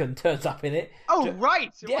Bacon turns up in it. Oh,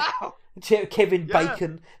 right! Yeah. Wow. Kevin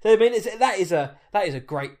Bacon. So, I mean, that is a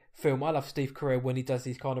great film. I love Steve Carell when he does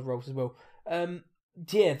these kind of roles as well.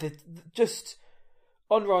 Just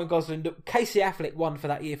on Ryan Gosling, Casey Affleck won for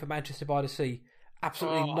that year for Manchester by the Sea.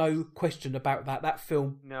 Absolutely no question about that. That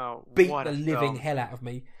film beat the living hell out of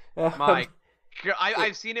me.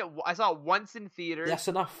 I've seen it. I saw it once in theaters. That's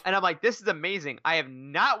enough. And I'm like, this is amazing. I have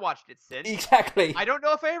not watched it since. Exactly. I don't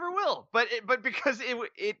know if I ever will, but because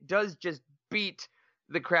it does just beat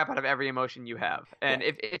the crap out of every emotion you have. And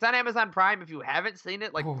if it's on Amazon Prime, if you haven't seen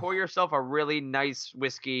it, pour yourself a really nice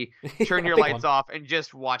whiskey, turn your lights off, and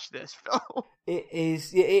just watch this film. It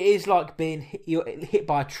is like being hit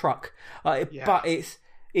by a truck, but it's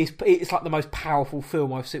like the most powerful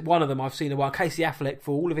film I've seen. One of them I've seen in a while. Casey Affleck,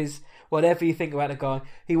 for all of his whatever you think about the guy,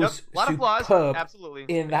 he was superb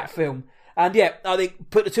in that film. And yeah, I think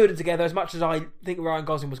put the two of them together. As much as I think Ryan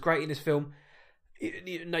Gosling was great in this film,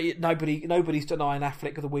 nobody's denying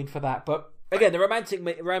Affleck the win for that. But again, the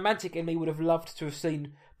romantic in me would have loved to have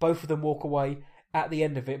seen both of them walk away at the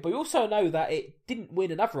end of it. But we also know that it didn't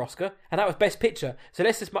win another Oscar, and that was Best Picture. So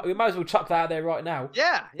we might as well chuck that out there right now.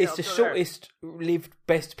 Yeah, it's the shortest lived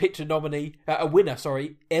Best Picture nominee, a winner,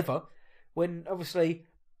 ever. When obviously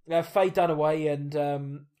Faye Dunaway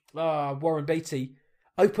and Warren Beatty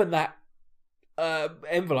open that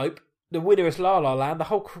envelope, the winner is La La Land. The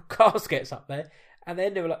whole cast gets up there. And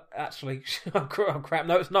then they were like, actually, oh crap,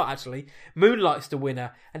 no, it's not actually. Moonlight's the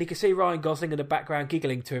winner. And you can see Ryan Gosling in the background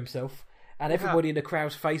giggling to himself. And everybody in the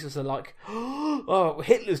crowd's faces are like, oh,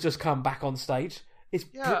 Hitler's just come back on stage.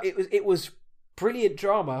 It was brilliant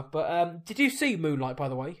drama. But did you see Moonlight, by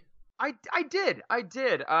the way? I did.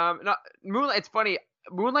 Moonlight, it's funny.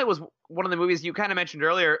 Moonlight was one of the movies you kind of mentioned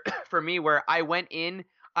earlier for me where I went in,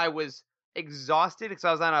 I was exhausted because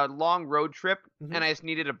I was on a long road trip and I just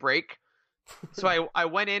needed a break. So I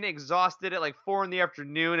went in exhausted at like 4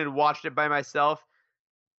 p.m. and watched it by myself.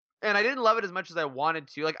 And I didn't love it as much as I wanted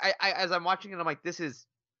to. Like I as I'm watching it, I'm like, this is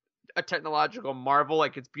a technological marvel.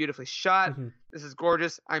 Like it's beautifully shot. This is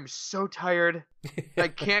gorgeous. I'm so tired. I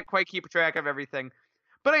can't quite keep track of everything,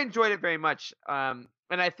 but I enjoyed it very much. And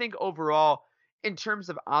I think overall, in terms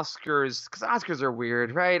of Oscars, because Oscars are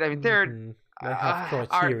weird, right? I mean, they have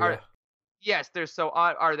criteria. Yes, they're so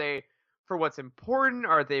odd. Are they for what's important?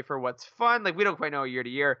 Are they for what's fun? Like we don't quite know year to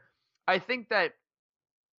year. I think that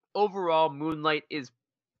overall, Moonlight is,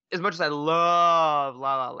 as much as I love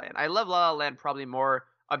La La Land, I love La La Land probably more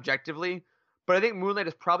objectively, but I think Moonlight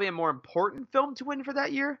is probably a more important film to win for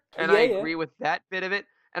that year, and I agree with that bit of it.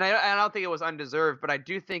 And I don't think it was undeserved, but I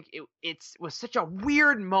do think it was such a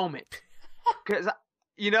weird moment because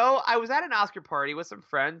I was at an Oscar party with some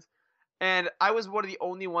friends, and I was one of the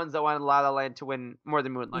only ones that wanted La La Land to win more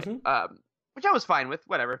than Moonlight, which I was fine with,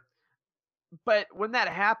 whatever. But when that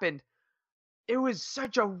happened, it was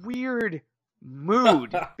such a weird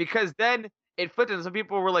mood because then it flipped and some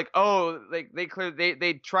people were like, oh, like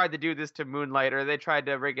they tried to do this to Moonlight or they tried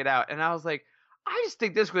to rig it out, and I was like, I just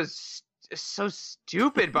think this was so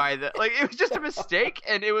stupid by the like it was just a mistake,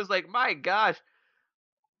 and it was like, my gosh,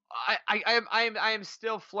 I am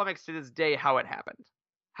still flummoxed to this day how it happened,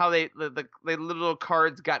 how the little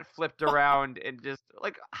cards got flipped around and just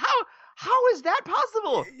like how is that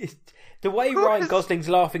possible? The way Ryan Gosling's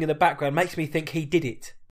laughing in the background makes me think he did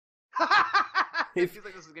it. It feels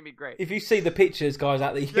like this is gonna be great. If you see the pictures, guys,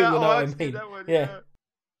 out there, you will know what I mean. Yeah.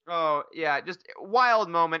 Oh yeah, just a wild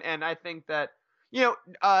moment, and I think that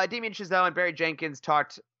Damien Chazelle and Barry Jenkins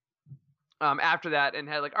talked after that and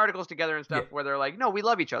had like articles together and stuff where they're like, no, we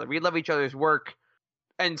love each other, we love each other's work,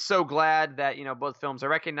 and so glad that both films are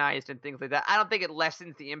recognized and things like that. I don't think it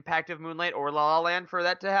lessens the impact of Moonlight or La La Land for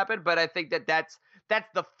that to happen, but I think that's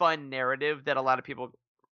the fun narrative that a lot of people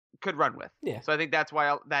could run with. Yeah. So I think that's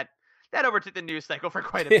why that overtook the news cycle for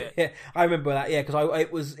quite a bit. Yeah, I remember that. Yeah,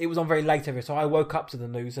 because it was on very late every, so I woke up to the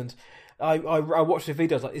news and I watched the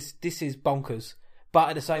videos like this is bonkers, but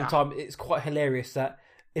at the same time it's quite hilarious that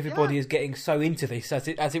everybody is getting so into this as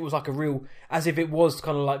it was like as if it was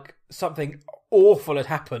kind of like something awful had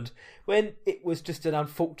happened, when it was just an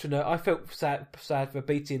unfortunate. I felt sad for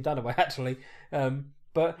Beatty and Dunaway actually,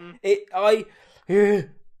 but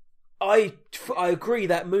I agree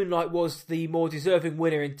that Moonlight was the more deserving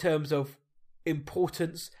winner in terms of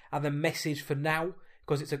importance and the message for now,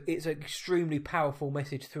 because it's an extremely powerful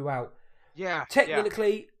message throughout. Yeah.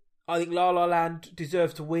 Technically, I think La La Land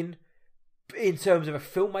deserves to win in terms of a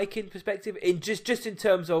filmmaking perspective, in just in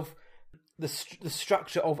terms of the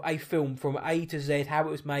structure of a film from A to Z, how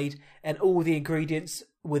it was made, and all the ingredients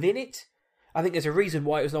within it. I think there's a reason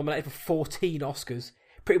why it was nominated for 14 Oscars.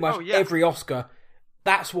 Pretty much every Oscar.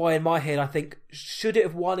 That's why, in my head, I think, should it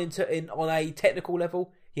have won on a technical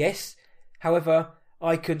level? Yes. However,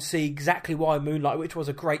 I can see exactly why Moonlight, which was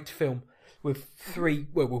a great film, with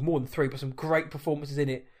with more than three, but some great performances in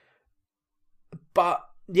it. But,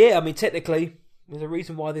 yeah, I mean, technically, there's a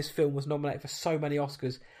reason why this film was nominated for so many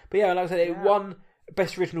Oscars. But yeah, like I said, it won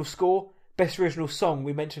Best Original Score, Best Original Song.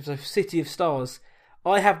 We mentioned so City of Stars.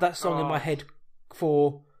 I have that song in my head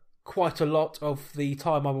for quite a lot of the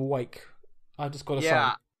time I'm awake. I just got to say.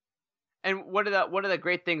 And one of the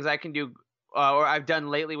great things I can do, or I've done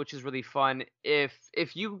lately, which is really fun, if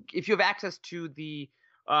you have access to the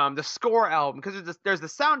score album, because there's the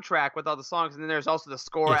soundtrack with all the songs, and then there's also the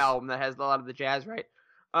score album that has a lot of the jazz, right?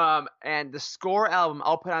 And the score album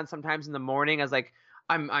I'll put on sometimes in the morning as like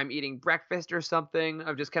I'm eating breakfast or something,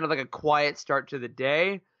 of just kind of like a quiet start to the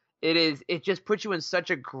day. It just puts you in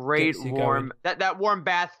such a great warm that warm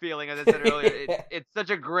bath feeling, as I said earlier. It's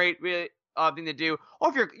such a great thing to do.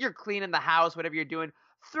 Or if you're cleaning the house, whatever you're doing,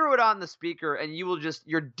 throw it on the speaker, and you will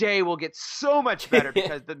your day will get so much better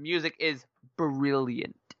because the music is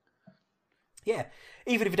brilliant. Yeah,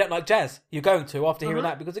 even if you don't like jazz, you're going to after hearing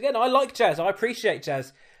that, because again, I like jazz, I appreciate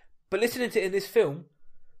jazz, but listening to it in this film,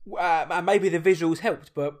 and maybe the visuals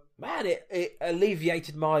helped, but man, it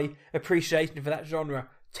alleviated my appreciation for that genre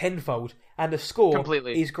tenfold, and the score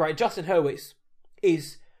is great. Justin Hurwitz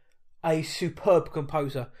is a superb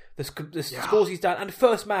composer. The scores he's done, and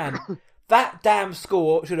First Man, that damn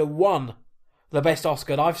score should have won the best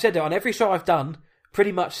Oscar. And I've said it on every show I've done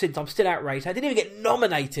pretty much since. I'm still outraged. I didn't even get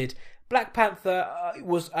nominated. Black Panther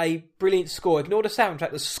was a brilliant score. Ignore the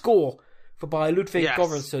soundtrack. The score by Ludwig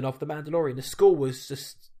Göransson of The Mandalorian. The score was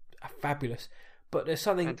just fabulous. But there's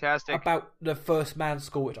something about the First Man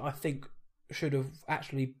score which I think should have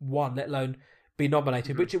actually won, let alone be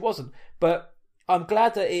nominated, which it wasn't. But I'm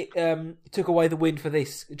glad that it took away the win for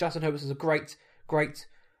this. Justin Hurwitz is a great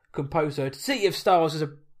composer. City of Stars is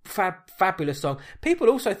a fabulous song. People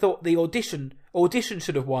also thought the audition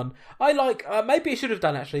should have won. I like, maybe it should have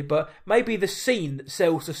done actually, but maybe the scene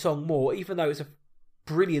sells the song more, even though it's a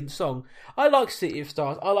brilliant song. I like City of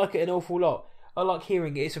Stars. I like it an awful lot. I like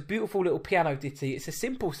hearing it. It's a beautiful little piano ditty. It's a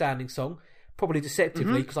simple sounding song, probably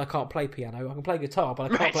deceptively, because I can't play piano. I can play guitar,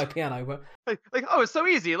 but I can't play piano. But it's so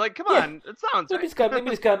easy. Like, come on, it sounds. Let me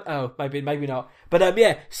just go. Oh, maybe not. But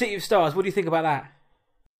City of Stars. What do you think about that?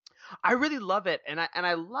 I really love it, and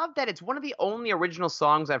I love that it's one of the only original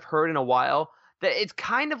songs I've heard in a while that it's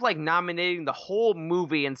kind of like nominating the whole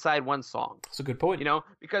movie inside one song. That's a good point.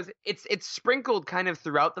 Because it's sprinkled kind of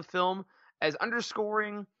throughout the film as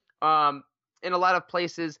underscoring in a lot of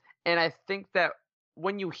places, and I think that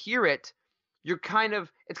when you hear it, it's kind of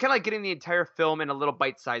like getting the entire film in a little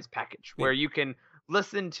bite-sized package where you can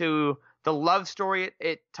listen to the love story.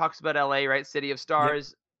 It talks about LA, right? City of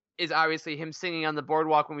Stars is obviously him singing on the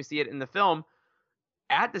boardwalk when we see it in the film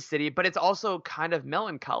at the city, but it's also kind of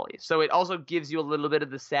melancholy. So it also gives you a little bit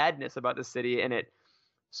of the sadness about the city in it.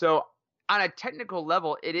 So on a technical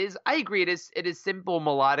level, I agree, it is simple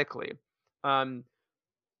melodically, and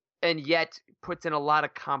yet puts in a lot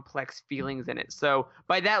of complex feelings in it. So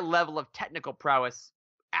by that level of technical prowess,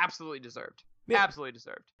 absolutely deserved. Absolutely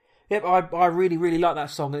deserved. Yep, I really, really like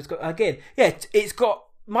that song. It's got, again, it's got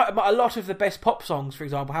a lot of the best pop songs, for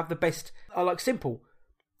example, have the best. I like simple,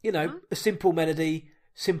 a simple melody,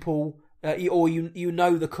 simple, or you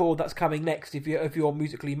know the chord that's coming next if you're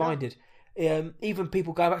musically minded. Even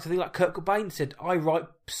people go back to things like Kurt Cobain said, I write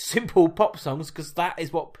simple pop songs because that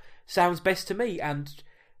is what sounds best to me. And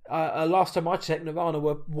last time I checked, Nirvana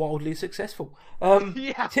were wildly successful.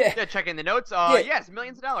 Checking the notes. Yes,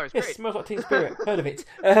 millions of dollars. Yes, great. Smells Like Teen Spirit. Heard of it.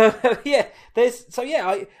 I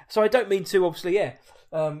don't mean to obviously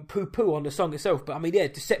poo-poo on the song itself, but I mean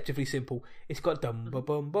deceptively simple. It's got dum bum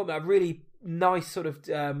bum bum, a really nice sort of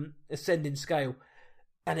ascending scale,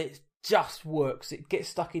 and it just works. It gets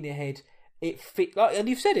stuck in your head. It fits, and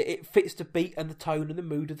you've said it. It fits the beat and the tone and the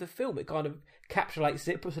mood of the film. It kind of encapsulates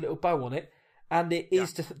it, puts a little bow on it. And it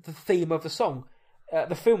is the theme of the song.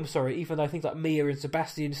 The film, sorry, even though things like Mia and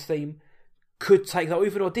Sebastian's theme could take that, or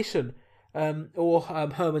even Audition. or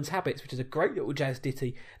Herman's Habits, which is a great little jazz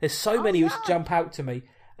ditty. There's so many which jump out to me.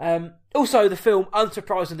 Also, the film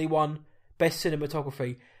unsurprisingly won Best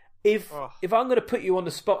Cinematography. If I'm going to put you on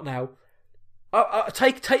the spot now, let's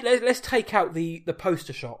take out the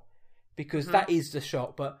poster shot, because that is the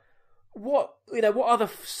shot. But what other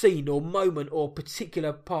scene or moment or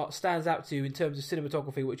particular part stands out to you in terms of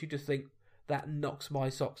cinematography, which you just think that knocks my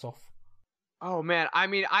socks off? Oh man, I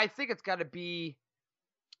mean, I think it's got to be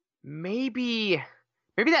maybe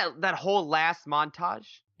that whole last montage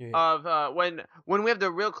of when we have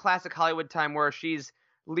the real classic Hollywood time where she's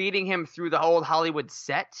leading him through the old Hollywood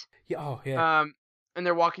set. Yeah. And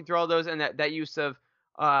they're walking through all those, and that use of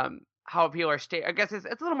how people are I guess it's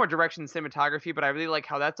a little more direction than cinematography, but I really like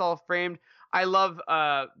how that's all framed. I love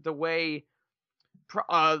the way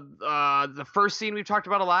the first scene we've talked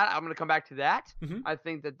about a lot. I'm going to come back to that. Mm-hmm. I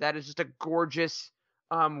think that is just a gorgeous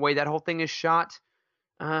way that whole thing is shot.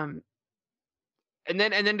 And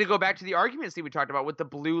then to go back to the argument scene we talked about with the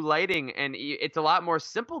blue lighting, and it's a lot more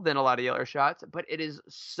simple than a lot of the other shots, but it is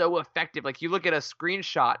so effective. Like, you look at a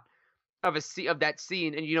screenshot of that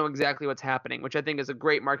scene and you know exactly what's happening, which I think is a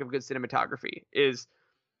great mark of good cinematography. Is,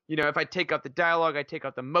 if I take out the dialogue, I take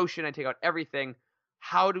out the motion, I take out everything,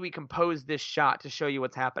 how do we compose this shot to show you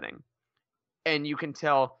what's happening? And you can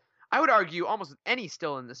tell, I would argue, almost with any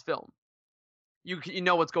still in this film, you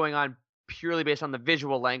know what's going on purely based on the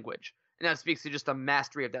visual language. And that speaks to just the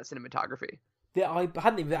mastery of that cinematography. Yeah, I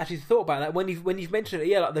hadn't even actually thought about that. When you've mentioned it,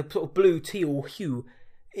 yeah, like the sort of blue teal hue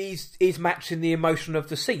is matching the emotion of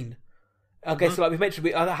the scene. I guess, like we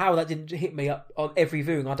mentioned, how that didn't hit me up on every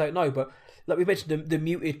viewing, I don't know. But like we mentioned, the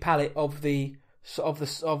muted palette of the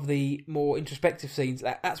more introspective scenes,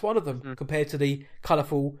 that's one of them compared to the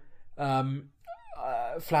colourful,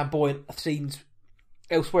 flamboyant scenes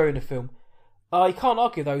elsewhere in the film. I can't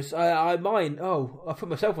argue those. I put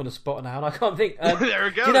myself on the spot now, and I can't think. There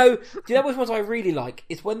we go. Do you know which ones I really like?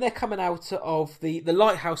 It's when they're coming out of the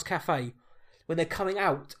Lighthouse Cafe. When they're coming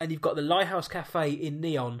out, and you've got the Lighthouse Cafe in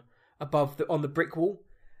neon above on the brick wall,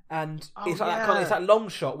 and it's like it's that long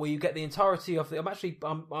shot where you get the entirety of the.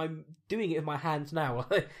 I'm doing it with my hands now,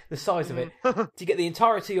 the size of it, to get the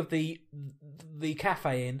entirety of the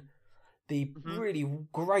cafe in. The really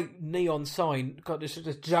great neon sign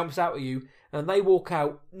just jumps out at you, and they walk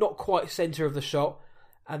out not quite centre of the shot,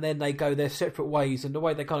 and then they go their separate ways, and the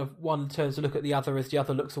way they kind of one turns to look at the other as the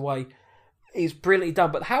other looks away is brilliantly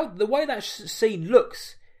done. But how the way that scene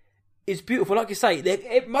looks is beautiful. Like you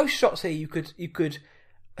say, most shots here you could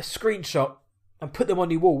a screenshot and put them on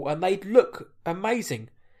your wall, and they'd look amazing.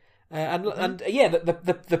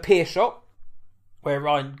 The pier shot, where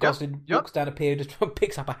Ryan Gosling walks down a pier, just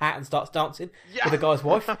picks up a hat and starts dancing with a guy's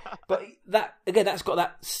wife. But that's got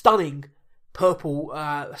that stunning purple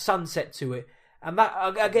sunset to it. And that,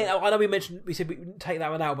 again, I know we said we wouldn't take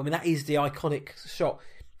that one out, but I mean, that is the iconic shot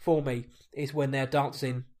for me, is when they're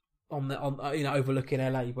dancing on overlooking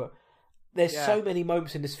LA. But there's so many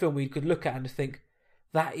moments in this film where you could look at and think,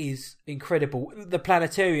 that is incredible. The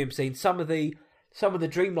planetarium scene, some of the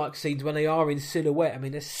dreamlike scenes when they are in silhouette. I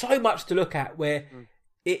mean, there's so much to look at where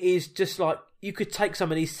it is just like you could take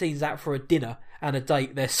some of these scenes out for a dinner and a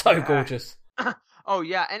date. They're so gorgeous. Oh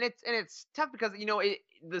yeah, and it's tough because the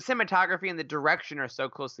cinematography and the direction are so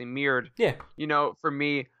closely mirrored. Yeah, for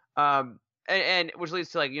me, and which leads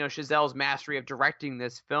to Chazelle's mastery of directing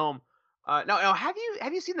this film. Now, have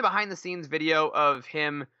you seen the behind the scenes video of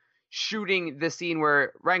him shooting the scene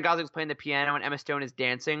where Ryan Gosling's playing the piano and Emma Stone is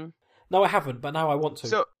dancing? No, I haven't, but now I want to.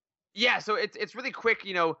 So it's really quick,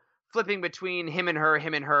 flipping between him and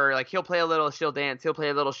her. Like, he'll play a little, she'll dance. He'll play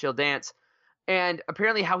a little, she'll dance. And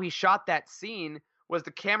apparently, how he shot that scene was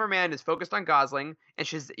the cameraman is focused on Gosling, and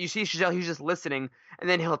you see Chazelle, he's just listening, and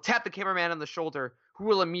then he'll tap the cameraman on the shoulder, who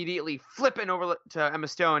will immediately flip it over to Emma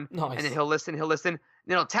Stone, nice. And then he'll listen, and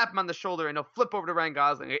then he'll tap him on the shoulder, and he'll flip over to Ryan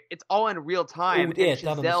Gosling. It's all in real time. Ooh, yeah,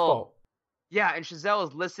 done on the spot. Yeah, and Chazelle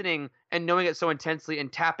is listening and knowing it so intensely and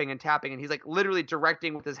tapping, and he's like literally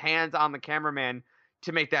directing with his hands on the cameraman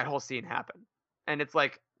to make that whole scene happen. And it's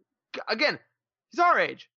like, again, he's our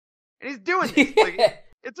age, and he's doing this. Like,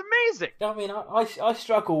 it's amazing. I mean, I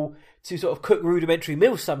struggle to sort of cook rudimentary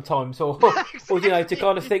meals sometimes, or exactly. Or to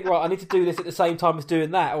kind of think, right, I need to do this at the same time as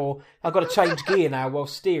doing that, or I've got to change gear now while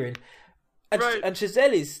steering. And right. And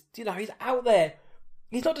Chazelle is, he's out there.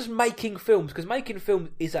 He's not just making films, because making films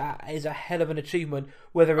is a hell of an achievement.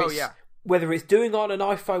 Whether it's doing it on an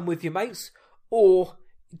iPhone with your mates, or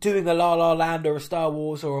doing a La La Land or a Star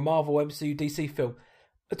Wars or a Marvel MCU DC film.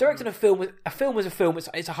 Directing a film is a film.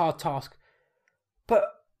 It's a hard task. But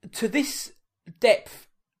to this depth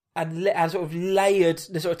and sort of layered,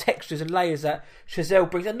 the sort of textures and layers that Chazelle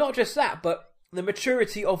brings, and not just that, but the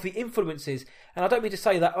maturity of the influences. And I don't mean to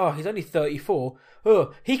say that, he's only 34,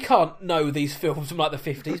 he can't know these films from like the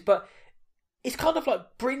 50s, but it's kind of like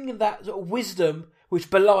bringing that sort of wisdom which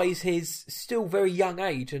belies his still very young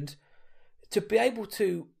age, and to be able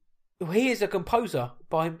to, he is a composer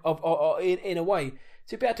in a way,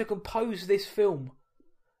 to be able to compose this film,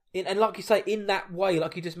 and like you say, in that way,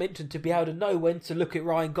 like you just mentioned, to be able to know when to look at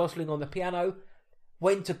Ryan Gosling on the piano,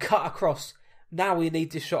 when to cut across, now we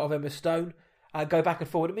need this shot of Emma Stone, go back and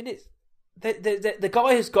forward. I mean, it's the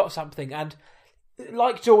guy has got something, and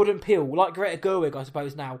like Jordan Peele, like Greta Gerwig, I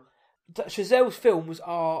suppose now, Chazelle's films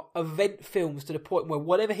are event films to the point where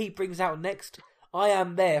whatever he brings out next, I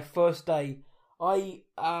am there first day. I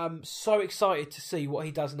am so excited to see what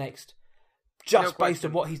he does next, just based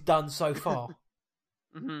on what he's done so far.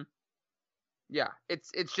 Mm-hmm. Yeah,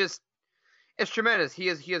 it's tremendous. He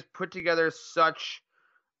has put together such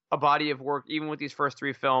a body of work, even with these first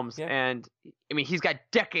 3 films, and I mean, he's got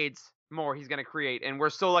decades more he's going to create, and we're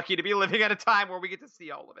so lucky to be living at a time where we get to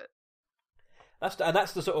see all of it.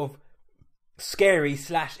 That's the sort of scary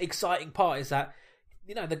 / exciting part, is that,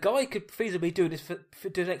 you know, the guy could feasibly do this for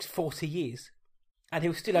the next 40 years, and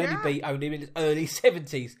he'll still only be in his early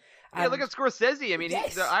 70s. And look at Scorsese. I mean,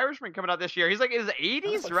 The Irishman coming out this year. He's like in his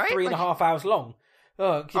 80s, like right? 3.5 hours long.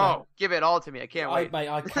 Give it all to me. I can't wait. Mate,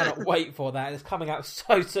 I cannot wait for that. It's coming out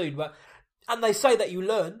so soon. And they say that you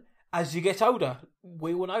learn as you get older.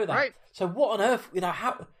 We all know that. Right. So what on earth,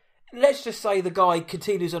 how... Let's just say the guy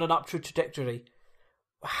continues on an upward trajectory.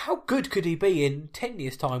 How good could he be in 10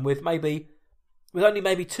 years' time with only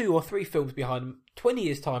maybe 2 or 3 films behind him? 20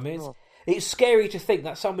 years' time. It's scary to think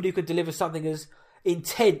that somebody who could deliver something as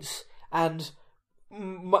intense and,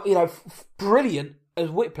 you know, brilliant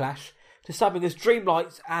as Whiplash to something as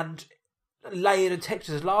dreamlike and layered and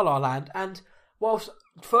textured as La La Land. And whilst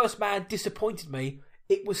First Man disappointed me,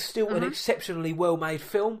 it was still an exceptionally well-made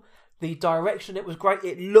film. The direction, it was great.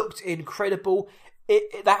 It looked incredible.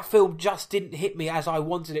 That film just didn't hit me as I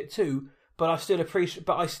wanted it to, but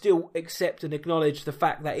I still accept and acknowledge the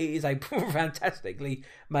fact that it is a fantastically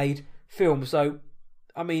made film. So,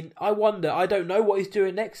 I mean, I wonder. I don't know what he's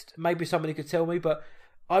doing next. Maybe somebody could tell me, but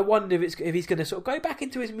I wonder if he's going to sort of go back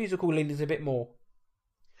into his musical leanings a bit more.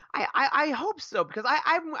 I hope so, because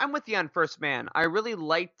I'm with you on First Man. I really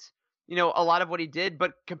liked, you know, a lot of what he did,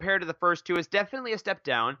 but compared to the first 2, it's definitely a step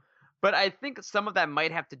down. But I think some of that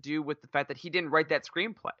might have to do with the fact that he didn't write that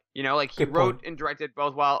screenplay. You know, like he wrote and directed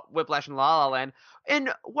both Whiplash and La La Land. And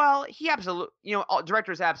while he absolutely, you know,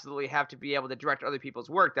 directors absolutely have to be able to direct other people's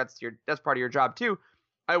work. That's part of your job too.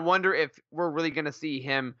 I wonder if we're really going to see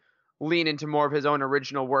him lean into more of his own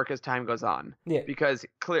original work as time goes on. Yeah. Because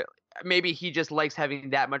clearly, maybe he just likes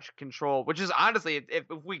having that much control, which is honestly, if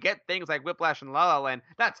we get things like Whiplash and La La Land,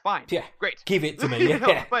 that's fine. Yeah. Great. Give it to me.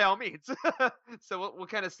 Yeah. By all means. So we'll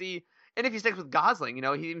kind of see. And if he sticks with Gosling, you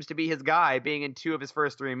know, he seems to be his guy, being in 2 of his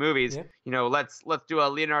first 3 movies. Yeah. You know, let's do a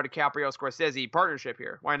Leonardo DiCaprio Scorsese partnership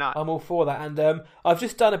here. Why not? I'm all for that. And I've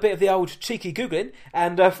just done a bit of the old cheeky Googling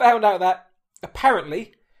and found out that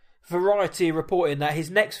apparently Variety reporting that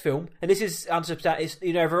his next film, and this is unsubstantiated,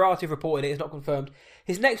 you know, Variety reported it, it's not confirmed.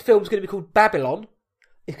 His next film is going to be called Babylon.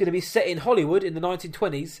 It's going to be set in Hollywood in the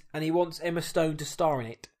 1920s, and he wants Emma Stone to star in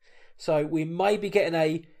it. So we may be getting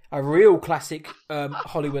a real classic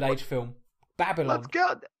Hollywood age film, Babylon. Let's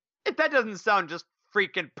go. If that doesn't sound just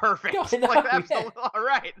freaking perfect, I know, like absolutely all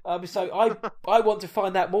right. So I want to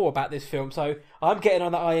find out more about this film. So I'm getting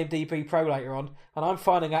on the IMDb Pro later on, and I'm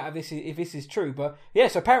finding out if this is true. But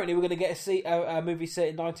yes, apparently we're going to get to see a movie set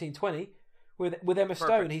in 1920 with Emma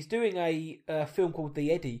Stone. He's doing a film called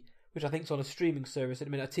The Eddy, which I think is on a streaming service. I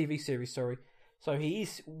mean, a TV series. Sorry. So he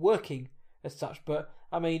is working as such. But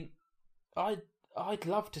I mean, I'd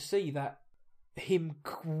love to see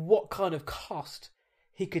what kind of cast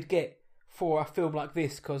he could get for a film like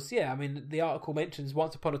this, because I mean, the article mentions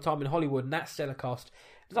Once Upon a Time in Hollywood, and that's stellar cast.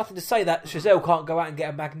 There's nothing to say that Chazelle can't go out and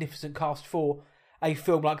get a magnificent cast for a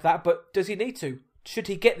film like that, but does he need to? Should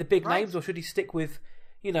he get the big names, or should he stick with,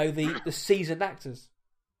 you know, the seasoned actors?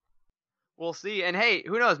 We'll see. And hey,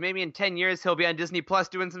 who knows? Maybe in 10 years he'll be on Disney Plus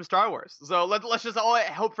doing some Star Wars. So let's just all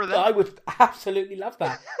hope for that. I would absolutely love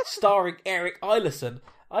that. Starring Eric Eilerson.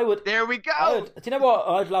 There we go. Do you know what?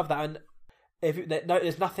 I'd love that. And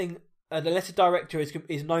there's nothing, unless a director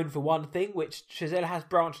is known for one thing, which Chazelle has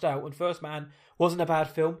branched out, and First Man wasn't a bad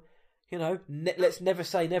film. You know, let's never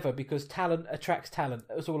say never, because talent attracts talent.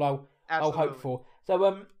 That's all I'll hope for.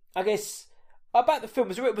 So I guess about the film,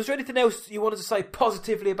 was there anything else you wanted to say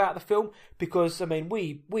positively about the film? Because I mean,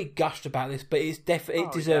 we gushed about this, but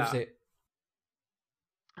it deserves it.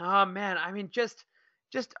 Oh man, I mean, just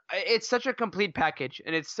it's such a complete package,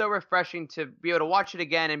 and it's so refreshing to be able to watch it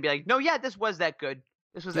again and be like, no, yeah, this was that good.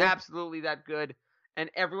 This was absolutely that good, and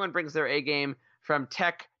everyone brings their A game from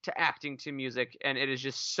tech to acting to music, and it is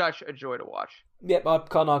just such a joy to watch. Yep, I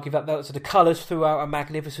can't argue that. So the colours throughout are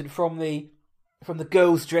magnificent. From the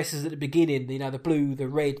girls' dresses at the beginning, the blue, the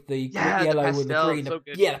red, the yellow, and the green. So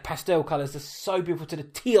the pastel colours are so beautiful. To the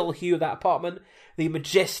teal hue of that apartment, the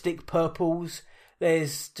majestic purples.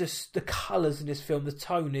 There's just the colours in this film. The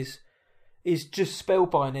tone is just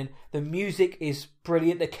spellbinding. The music is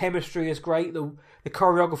brilliant. The chemistry is great. The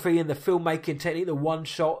choreography and the filmmaking technique, the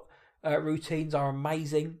one-shot routines are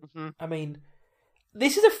amazing. Mm-hmm. I mean,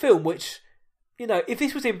 this is a film which, if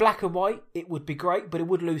this was in black and white, it would be great, but it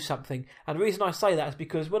would lose something. And the reason I say that is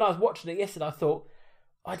because when I was watching it yesterday, I thought,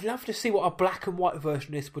 I'd love to see what a black and white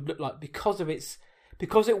version of this would look like because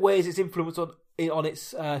it wears its influence on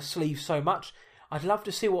its sleeve so much. I'd love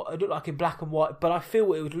to see what it would look like in black and white, but I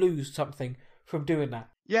feel it would lose something from doing that.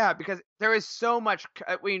 Yeah, because there is so much.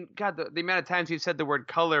 I mean, God, the amount of times you've said the word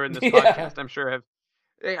color in this podcast, I'm sure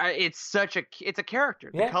it's a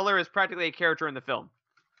character. The color is practically a character in the film.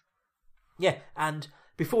 Yeah, and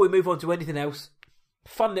before we move on to anything else,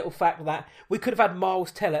 fun little fact that we could have had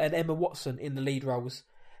Miles Teller and Emma Watson in the lead roles.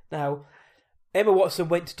 Now, Emma Watson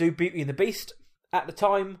went to do Beauty and the Beast. At the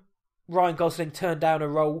time, Ryan Gosling turned down a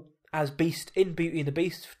role as Beast in Beauty and the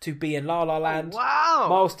Beast to be in La La Land. Oh, wow!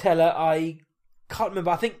 Miles Teller, I can't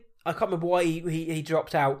remember. I can't remember why he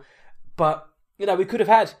dropped out. But we could have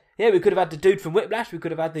had the dude from Whiplash. We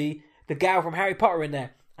could have had the gal from Harry Potter in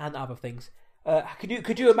there and other things.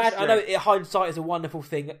 Could you imagine? Sure. I know hindsight is a wonderful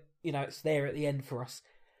thing. It's there at the end for us.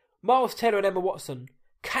 Miles Teller and Emma Watson.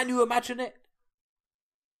 Can you imagine it?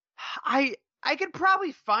 I could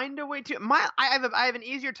probably find a way to. I have an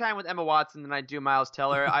easier time with Emma Watson than I do Miles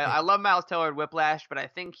Teller. I love Miles Teller in Whiplash, but I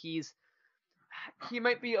think he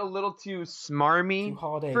might be a little too smarmy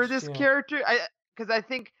for this character. Because I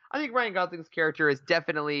think Ryan Gosling's character is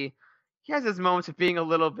definitely, he has his moments of being a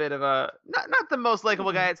little bit of a not the most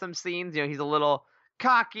likable guy at some scenes. He's a little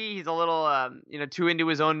cocky. He's a little too into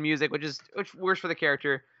his own music, which works for the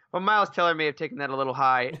character. But Miles Teller may have taken that a little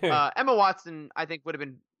high. Emma Watson, I think, would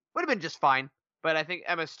have been just fine, but I think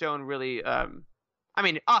Emma Stone really,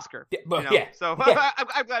 Oscar. Yeah, So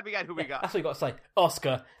I'm glad we got who we got. That's what you got to say,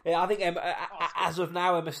 Oscar. Yeah, I think as of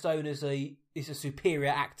now, Emma Stone is a superior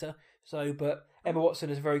actor. So, but Emma Watson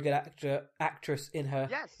is a very good actress in her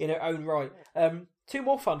own right. Two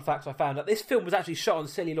more fun facts I found out. This film was actually shot on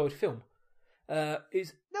celluloid film. No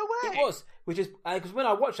way. It was, which is because when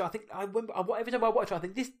I watch it, every time I watch it, I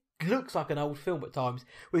think this looks like an old film at times,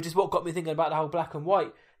 which is what got me thinking about the whole black and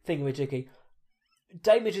white thingamajiggy.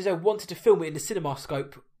 Damien Chazelle wanted to film it in the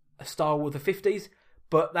CinemaScope style of the 50s,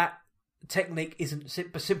 but that technique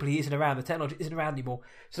simply isn't around. The technology isn't around anymore.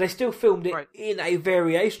 So they still filmed it in a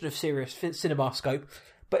variation of serious CinemaScope,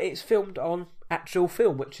 but it's filmed on actual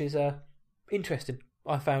film, which is interesting,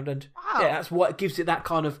 I found. And that's what gives it that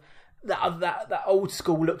kind of that old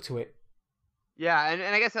school look to it. Yeah, and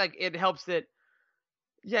I guess it helps that.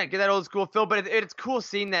 Yeah, get that old school feel, but it's cool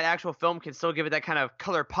seeing that actual film can still give it that kind of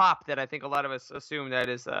color pop that I think a lot of us assume that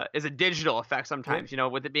is a digital effect sometimes,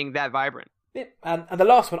 with it being that vibrant. Yeah, and the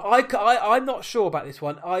last one, I'm not sure about this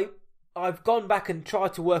one. I've gone back and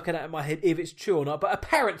tried to work it out in my head if it's true or not, but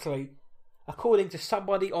apparently, according to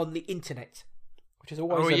somebody on the internet, which is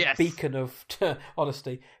always a beacon of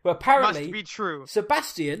honesty, but apparently, must be true.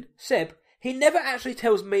 Seb, he never actually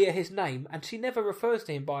tells Mia his name, and she never refers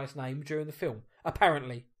to him by his name during the film.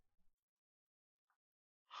 Apparently.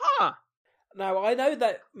 Huh. Now, I know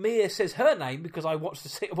that Mia says her name because I watched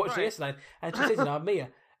it yesterday, and she says, I'm Mia.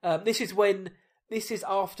 This is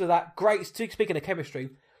after that great, speaking of chemistry,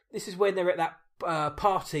 this is when they're at that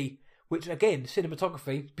party, which, again,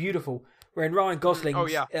 cinematography, beautiful, when Ryan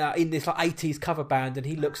Gosling's in this 80s cover band, and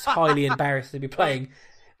he looks highly embarrassed to be playing.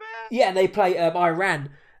 Yeah, and they play Iran,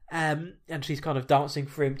 and she's kind of dancing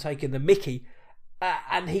for him, taking the mickey.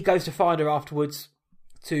 And he goes to find her afterwards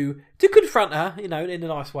to confront her, in a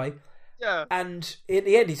nice way. Yeah. And in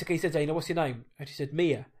the end, he said, what's your name? And she said,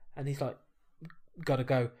 Mia. And he's like, gotta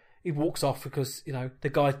go. He walks off because,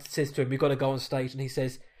 the guy says to him, you've got to go on stage. And he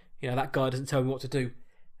says, that guy doesn't tell me what to do.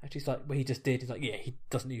 And she's like, well, he just did. He's like, yeah, he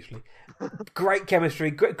doesn't usually. Great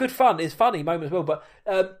chemistry. Good fun. It's funny moment as well.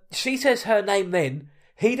 But she says her name then.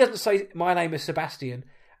 He doesn't say, my name is Sebastian.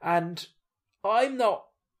 And I'm not...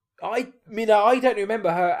 I don't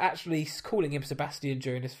remember her actually calling him Sebastian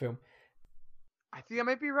during this film. I think I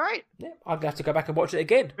might be right. Yeah, I'm going to have to go back and watch it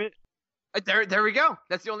again. There we go.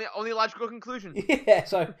 That's the only logical conclusion. Yeah,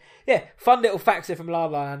 so, yeah, fun little facts here from La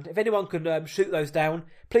La Land. If anyone can shoot those down,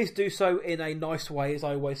 please do so in a nice way, as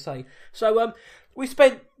I always say. So, we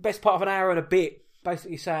spent best part of an hour and a bit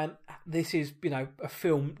basically saying this is, a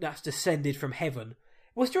film that's descended from heaven.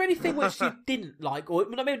 Was there anything which you didn't like, or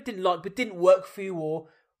maybe didn't like, but didn't work for you, or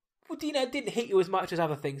didn't hit you as much as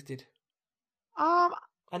other things did? And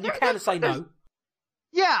you can say no.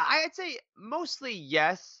 Yeah, I'd say mostly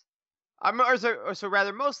yes. So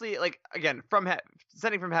rather mostly, like, again,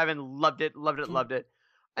 Descending from Heaven, loved it.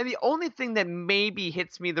 And the only thing that maybe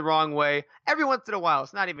hits me the wrong way, every once in a while,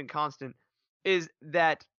 it's not even constant, is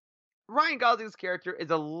that Ryan Gosling's character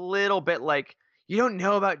is a little bit like, you don't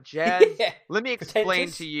know about jazz? Yeah. Let me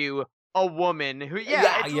explain to you a woman who,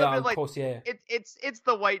 of like, course, yeah. It's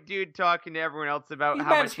the white dude talking to everyone else about He's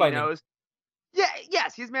how much he mansplaining. knows. Yeah,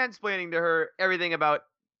 yes, he's mansplaining to her everything about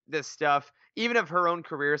this stuff, even of her own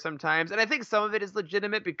career sometimes. And I think some of it is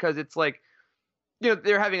legitimate because it's like,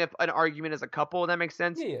 they're having an argument as a couple, and that makes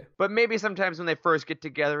sense. Yeah. But maybe sometimes when they first get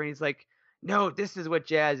together and he's like, no, this is what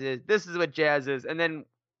jazz is. This is what jazz is. And then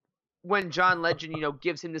when John Legend,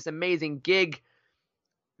 gives him this amazing gig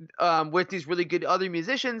with these really good other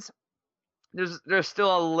musicians, there's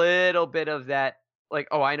still a little bit of that, like,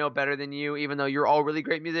 oh, I know better than you, even though you're all really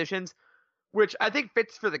great musicians, which I think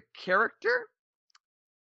fits for the character.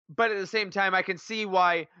 But at the same time, I can see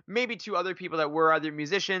why maybe to other people that were either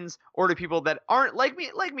musicians or to people that aren't like me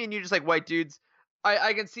and you, just like white dudes,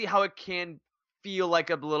 I can see how it can feel like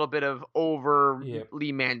a little bit of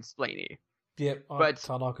overly mansplaining. Yep, I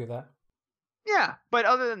can't argue that. Yeah, but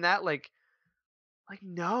other than that, like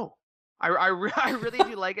no. I really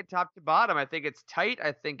do like it top to bottom. I think it's tight.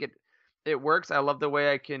 I think it works. I love the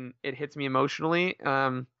way it hits me emotionally.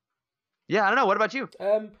 Yeah, I don't know. What about you?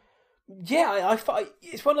 Yeah,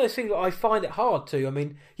 it's one of those things that I find it hard to. I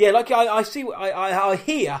mean, yeah, like I see what I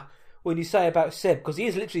hear when you say about Seb, because he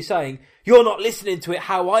is literally saying, you're not listening to it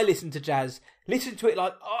how I listen to jazz. Listen to it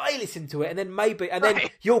like I listen to it, and then then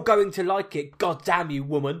you're going to like it. God damn you,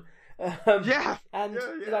 woman. You're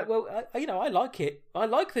like, well, I like it. I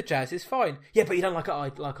like the jazz. It's fine. Yeah, but you don't like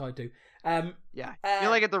it like I do. You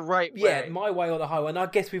like it the right way. Yeah, my way or the highway. And I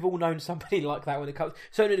guess we've all known somebody like that when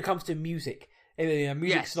it comes to music.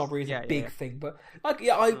 Music snobbery is a big thing, but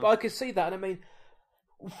I could see that, and I mean,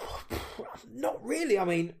 not really. I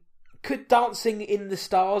mean, could Dancing in the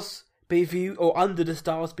Stars be viewed, or Under the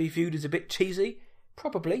Stars be viewed as a bit cheesy?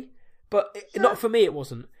 Probably, but not for me. It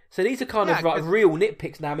wasn't. So these are kind of like real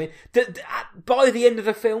nitpicks now. I mean, by the end of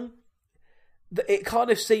the film, it kind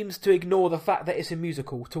of seems to ignore the fact that it's a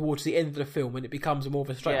musical towards the end of the film, and it becomes more of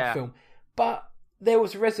a straight-up film. But there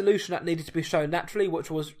was a resolution that needed to be shown naturally,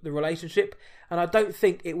 which was the relationship, and I don't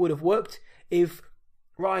think it would have worked if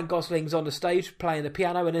Ryan Gosling's on the stage playing the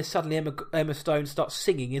piano and then suddenly Emma Stone starts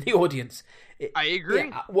singing in the audience. I agree.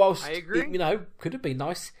 Yeah, whilst I agree. Could have been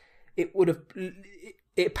nice, it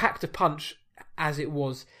packed a punch as it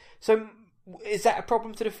was. So is that a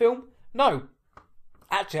problem to the film? No.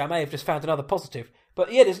 Actually, I may have just found another positive.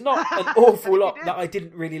 But yeah, there's not an awful lot that I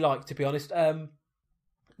didn't really like, to be honest.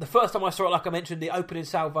 The first time I saw it, like I mentioned, the opening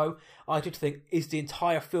salvo, I did think, is the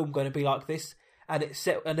entire film going to be like this? And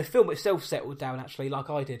the film itself settled down, actually, like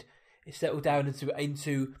I did. It settled down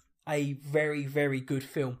into a very, very good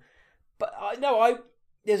film. But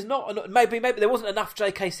there's not maybe there wasn't enough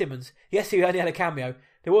J.K. Simmons. Yes, he only had a cameo.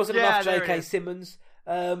 There wasn't enough J.K. Simmons.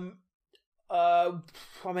 I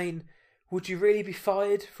mean, would you really be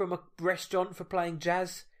fired from a restaurant for playing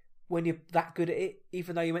jazz when you're that good at it,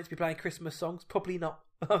 even though you're meant to be playing Christmas songs? Probably not.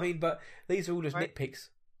 I mean, but these are all just nitpicks.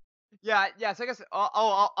 Yeah. So I guess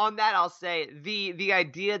on that, I'll say the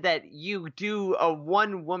idea that you do a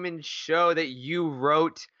one-woman show that you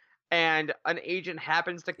wrote, and an agent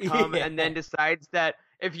happens to come and then decides that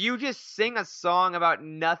if you just sing a song about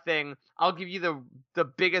nothing, I'll give you the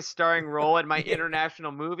biggest starring role in my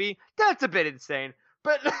international movie. That's a bit insane.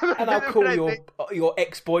 But and I'll call your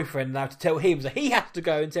ex-boyfriend now to tell him, so he has to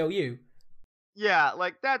go and tell you. Yeah,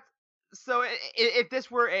 like that's. So if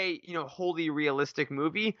this were a wholly realistic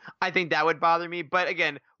movie, I think that would bother me. But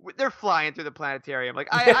again, they're flying through the planetarium. Like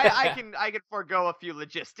I can forego a few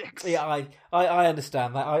logistics. Yeah, I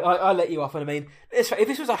understand that. I let you off. And I mean, if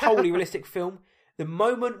this was a wholly realistic film, the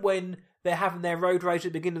moment when they're having their road rage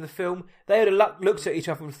at the beginning of the film, they would have looked at each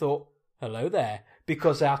other and thought, "Hello there,"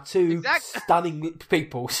 because they are two stunning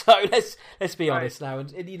people. So let's be honest now.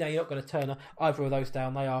 And you're not going to turn either of those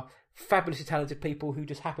down. They are fabulously talented people who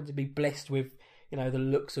just happen to be blessed with, the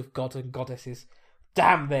looks of gods and goddesses.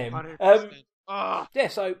 Damn them. Yeah,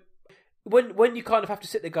 so when you kind of have to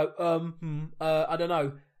sit there and go, I don't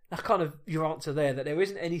know, that's kind of your answer there. That there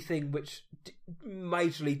isn't anything which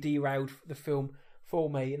majorly derailed the film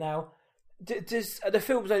for me. Now, the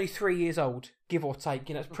film's only 3 years old, give or take.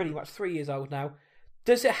 It's pretty much 3 years old now.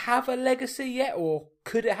 Does it have a legacy yet, or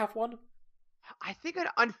could it have one?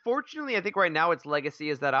 Unfortunately, I think right now its legacy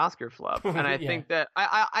is that Oscar flub. And I think that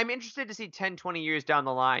I'm interested to see 10, 20 years down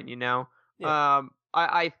the line, Yeah.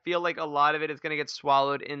 I feel like a lot of it is going to get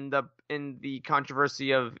swallowed in the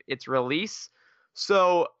controversy of its release.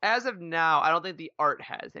 So as of now, I don't think the art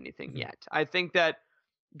has anything yet. I think that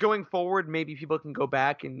going forward, maybe people can go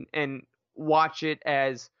back and watch it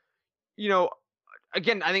as,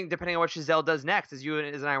 again, I think depending on what Chazelle does next, as you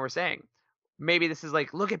and I were saying, maybe this is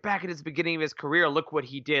like, look back at his beginning of his career. Look what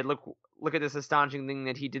he did. Look at this astonishing thing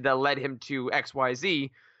that he did that led him to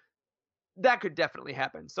XYZ. That could definitely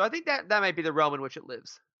happen. So I think that might be the realm in which it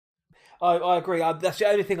lives. I agree. That's the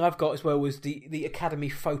only thing I've got as well was the Academy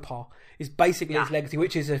faux pas is basically its legacy,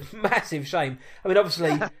 which is a massive shame. I mean,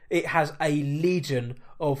 obviously, it has a legion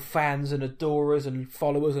of fans and adorers and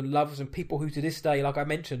followers and lovers and people who to this day, like I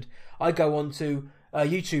mentioned, I go on to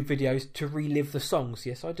YouTube videos to relive the songs.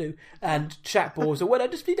 Yes, I do. And chat boards or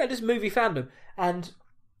whatever, just movie fandom. And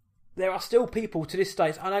there are still people to this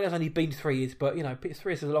day, I know it's only been 3 years, but 3 years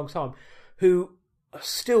is a long time, who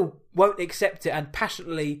still won't accept it and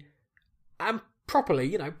passionately and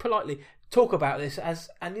properly, politely talk about this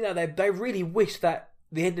they really wish that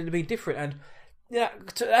the ending had been different. And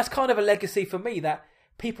that's kind of a legacy for me, that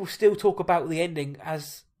people still talk about the ending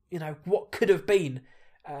as, what could have been.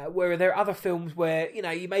 Where there are other films where,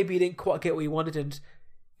 you maybe didn't quite get what you wanted and,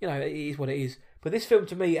 it is what it is. But this film,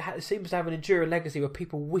 to me, it seems to have an enduring legacy where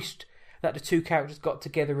people wished that the two characters got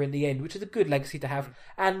together in the end, which is a good legacy to have.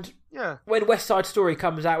 And when West Side Story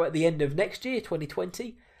comes out at the end of next year,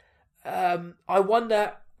 2020, I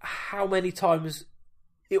wonder how many times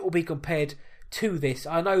it will be compared to this.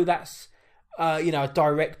 I know that's a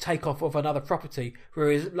direct takeoff of another property,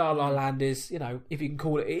 whereas La La Land is, if you can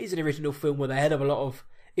call it, it is an original film with a hell of a lot of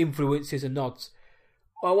influences and nods.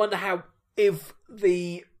 I wonder how, if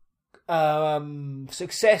the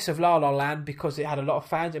success of La La Land, because it had a lot of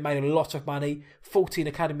fans, it made a lot of money, 14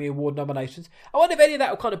 Academy Award nominations, I wonder if any of that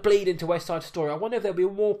will kind of bleed into West Side Story. I wonder if there'll be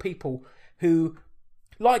more people who,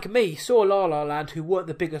 like me, saw La La Land, who weren't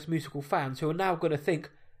the biggest musical fans, who are now going to think,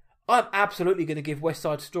 I'm absolutely going to give West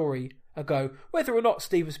Side Story a go, whether or not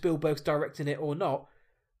Steven Spielberg's directing it or not.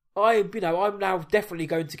 I'm now definitely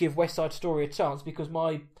going to give West Side Story a chance, because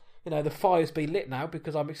the fire's been lit now,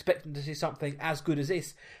 because I'm expecting to see something as good as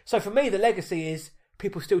this. So for me, the legacy is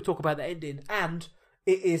people still talk about the ending, and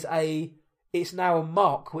it's now a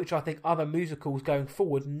mark which I think other musicals going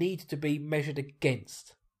forward need to be measured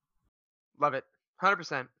against. Love it.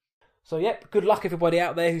 100%. So, good luck everybody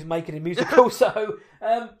out there who's making a musical. So,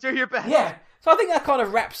 do your best. Yeah. So I think that kind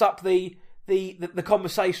of wraps up the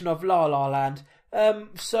conversation of La La Land.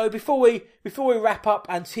 So before we wrap up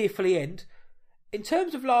and tearfully end, in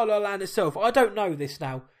terms of La La Land itself, I don't know this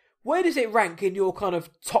now. Where does it rank in your kind of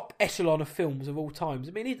top echelon of films of all times?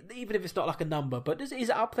 I mean, even if it's not like a number, but is it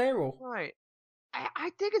up there or? Right.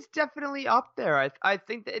 I think it's definitely up there. I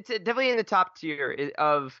think that it's definitely in the top tier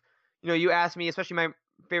of, you asked me, especially my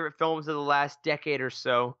favorite films of the last decade or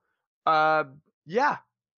so.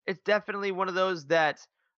 It's definitely one of those that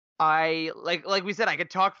I like we said, I could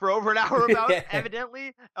talk for over an hour about.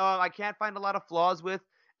 Evidently, I can't find a lot of flaws with,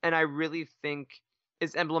 and I really think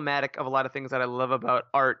is emblematic of a lot of things that I love about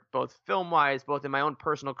art, both film-wise, both in my own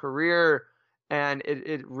personal career, and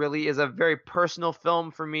it really is a very personal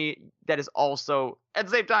film for me that is also, at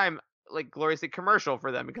the same time, like gloriously commercial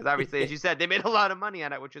for them, because obviously, as you said, they made a lot of money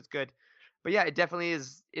on it, which is good. But yeah, it definitely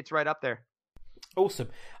is. It's right up there. Awesome.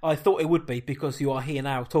 I thought it would be, because you are here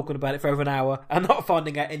now talking about it for over an hour and not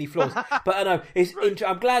finding out any flaws. But I know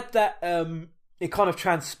I'm glad that it kind of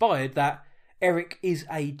transpired that Eric is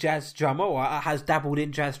a jazz drummer, or has dabbled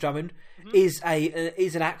in jazz drumming, is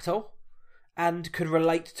an actor, and can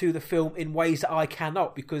relate to the film in ways that I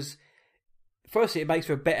cannot, because firstly, it makes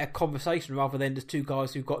for a better conversation rather than just two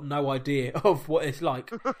guys who've got no idea of what it's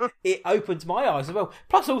like. It opens my eyes as well.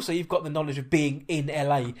 Plus, also, you've got the knowledge of being in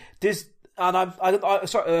LA. I'm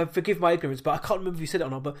sorry, forgive my ignorance, but I can't remember if you said it or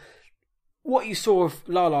not. But what you saw of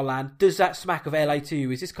La La Land, does that smack of LA to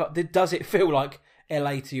you? Does it feel like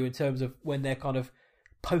LA to you in terms of when they're kind of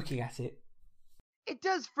poking at it? It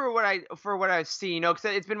does for what I've seen, because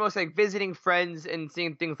it's been mostly like visiting friends and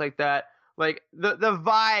seeing things like that. Like the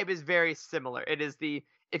vibe is very similar. It is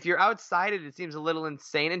if you're outside it seems a little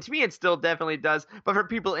insane, and to me it still definitely does. But for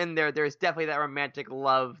people in there, there's definitely that romantic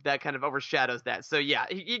love that kind of overshadows that. So yeah,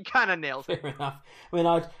 he kind of nails it. Fair enough. I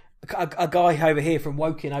mean, a guy over here from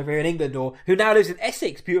Woking over here in England, or who now lives in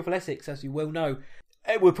Essex, beautiful Essex, as you well know,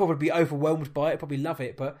 it would probably be overwhelmed by it, probably love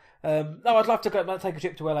it. But no, I'd love to take a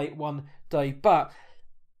trip to LA one day. But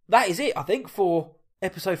that is it, I think, for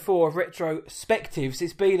episode 4 of Retrospectives.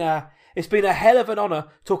 It's been a hell of an honour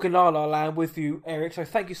talking La La Land with you, Eric. So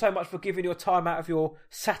thank you so much for giving your time out of your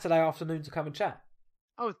Saturday afternoon to come and chat.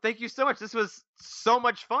 Oh, thank you so much. This was so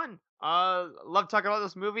much fun. Love talking about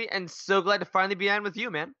this movie, and so glad to finally be on with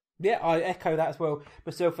you, man. Yeah, I echo that as well.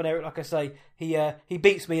 Myself and Eric, like I say, he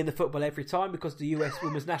beats me in the football every time because the US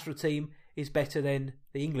women's national team is better than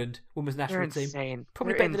the England women's national team.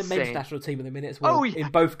 Probably better than the men's national team in the minute as well. Oh, yeah.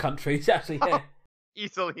 In both countries, actually. Yeah.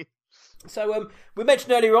 Easily. So we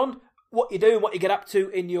mentioned earlier on what you do and what you get up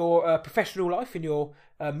to in your professional life, in your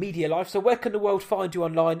media life. So where can the world find you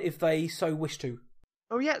online if they so wish to?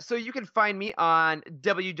 Oh, yeah. So you can find me on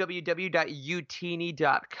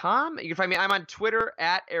www.utini.com. You can find me. I'm on Twitter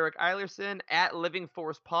at Eric Eilerson, at Living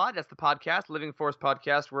Force Pod. That's the podcast, Living Force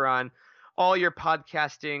Podcast. We're on all your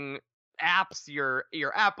podcasting apps, your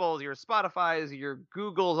Apples, your Spotifys, your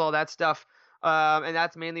Googles, all that stuff. And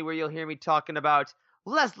that's mainly where you'll hear me talking about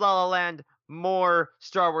less La La Land, more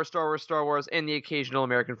Star Wars, and the occasional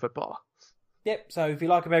American football. Yep, so if you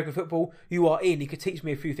like American football, you are in. You could teach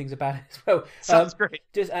me a few things about it as well. Sounds great.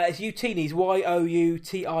 It's Youtini,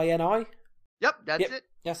 Youtini. Yep, that's it.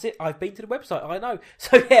 That's it. I've been to the website, I know.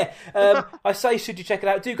 So yeah, I say should you check it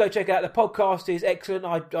out, do go check it out. The podcast is excellent.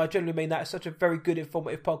 I generally mean that. It's such a very good,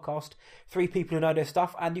 informative podcast. 3 people who know their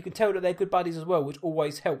stuff, and you can tell that they're good buddies as well, which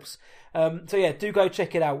always helps. So yeah, do go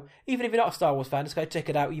check it out. Even if you're not a Star Wars fan, just go check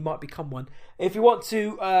it out. You might become one. If you want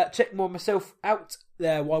to check more of myself out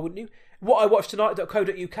there, why wouldn't you?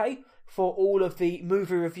 whatIwatchtonight.co.uk for all of the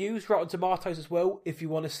movie reviews. Rotten Tomatoes as well, if you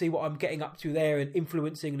want to see what I'm getting up to there and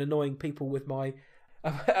influencing and annoying people with my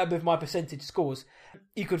percentage scores.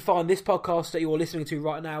 You can find this podcast that you're listening to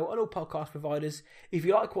right now on all podcast providers. If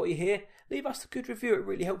you like what you hear, leave us a good review. It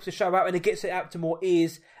really helps the show out and it gets it out to more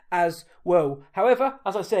ears as well. However,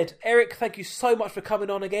 as I said, Eric, thank you so much for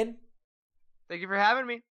coming on again. Thank you for having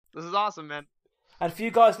me. This is awesome, man. And for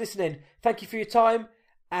you guys listening, thank you for your time.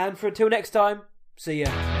 And until next time, see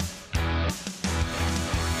ya.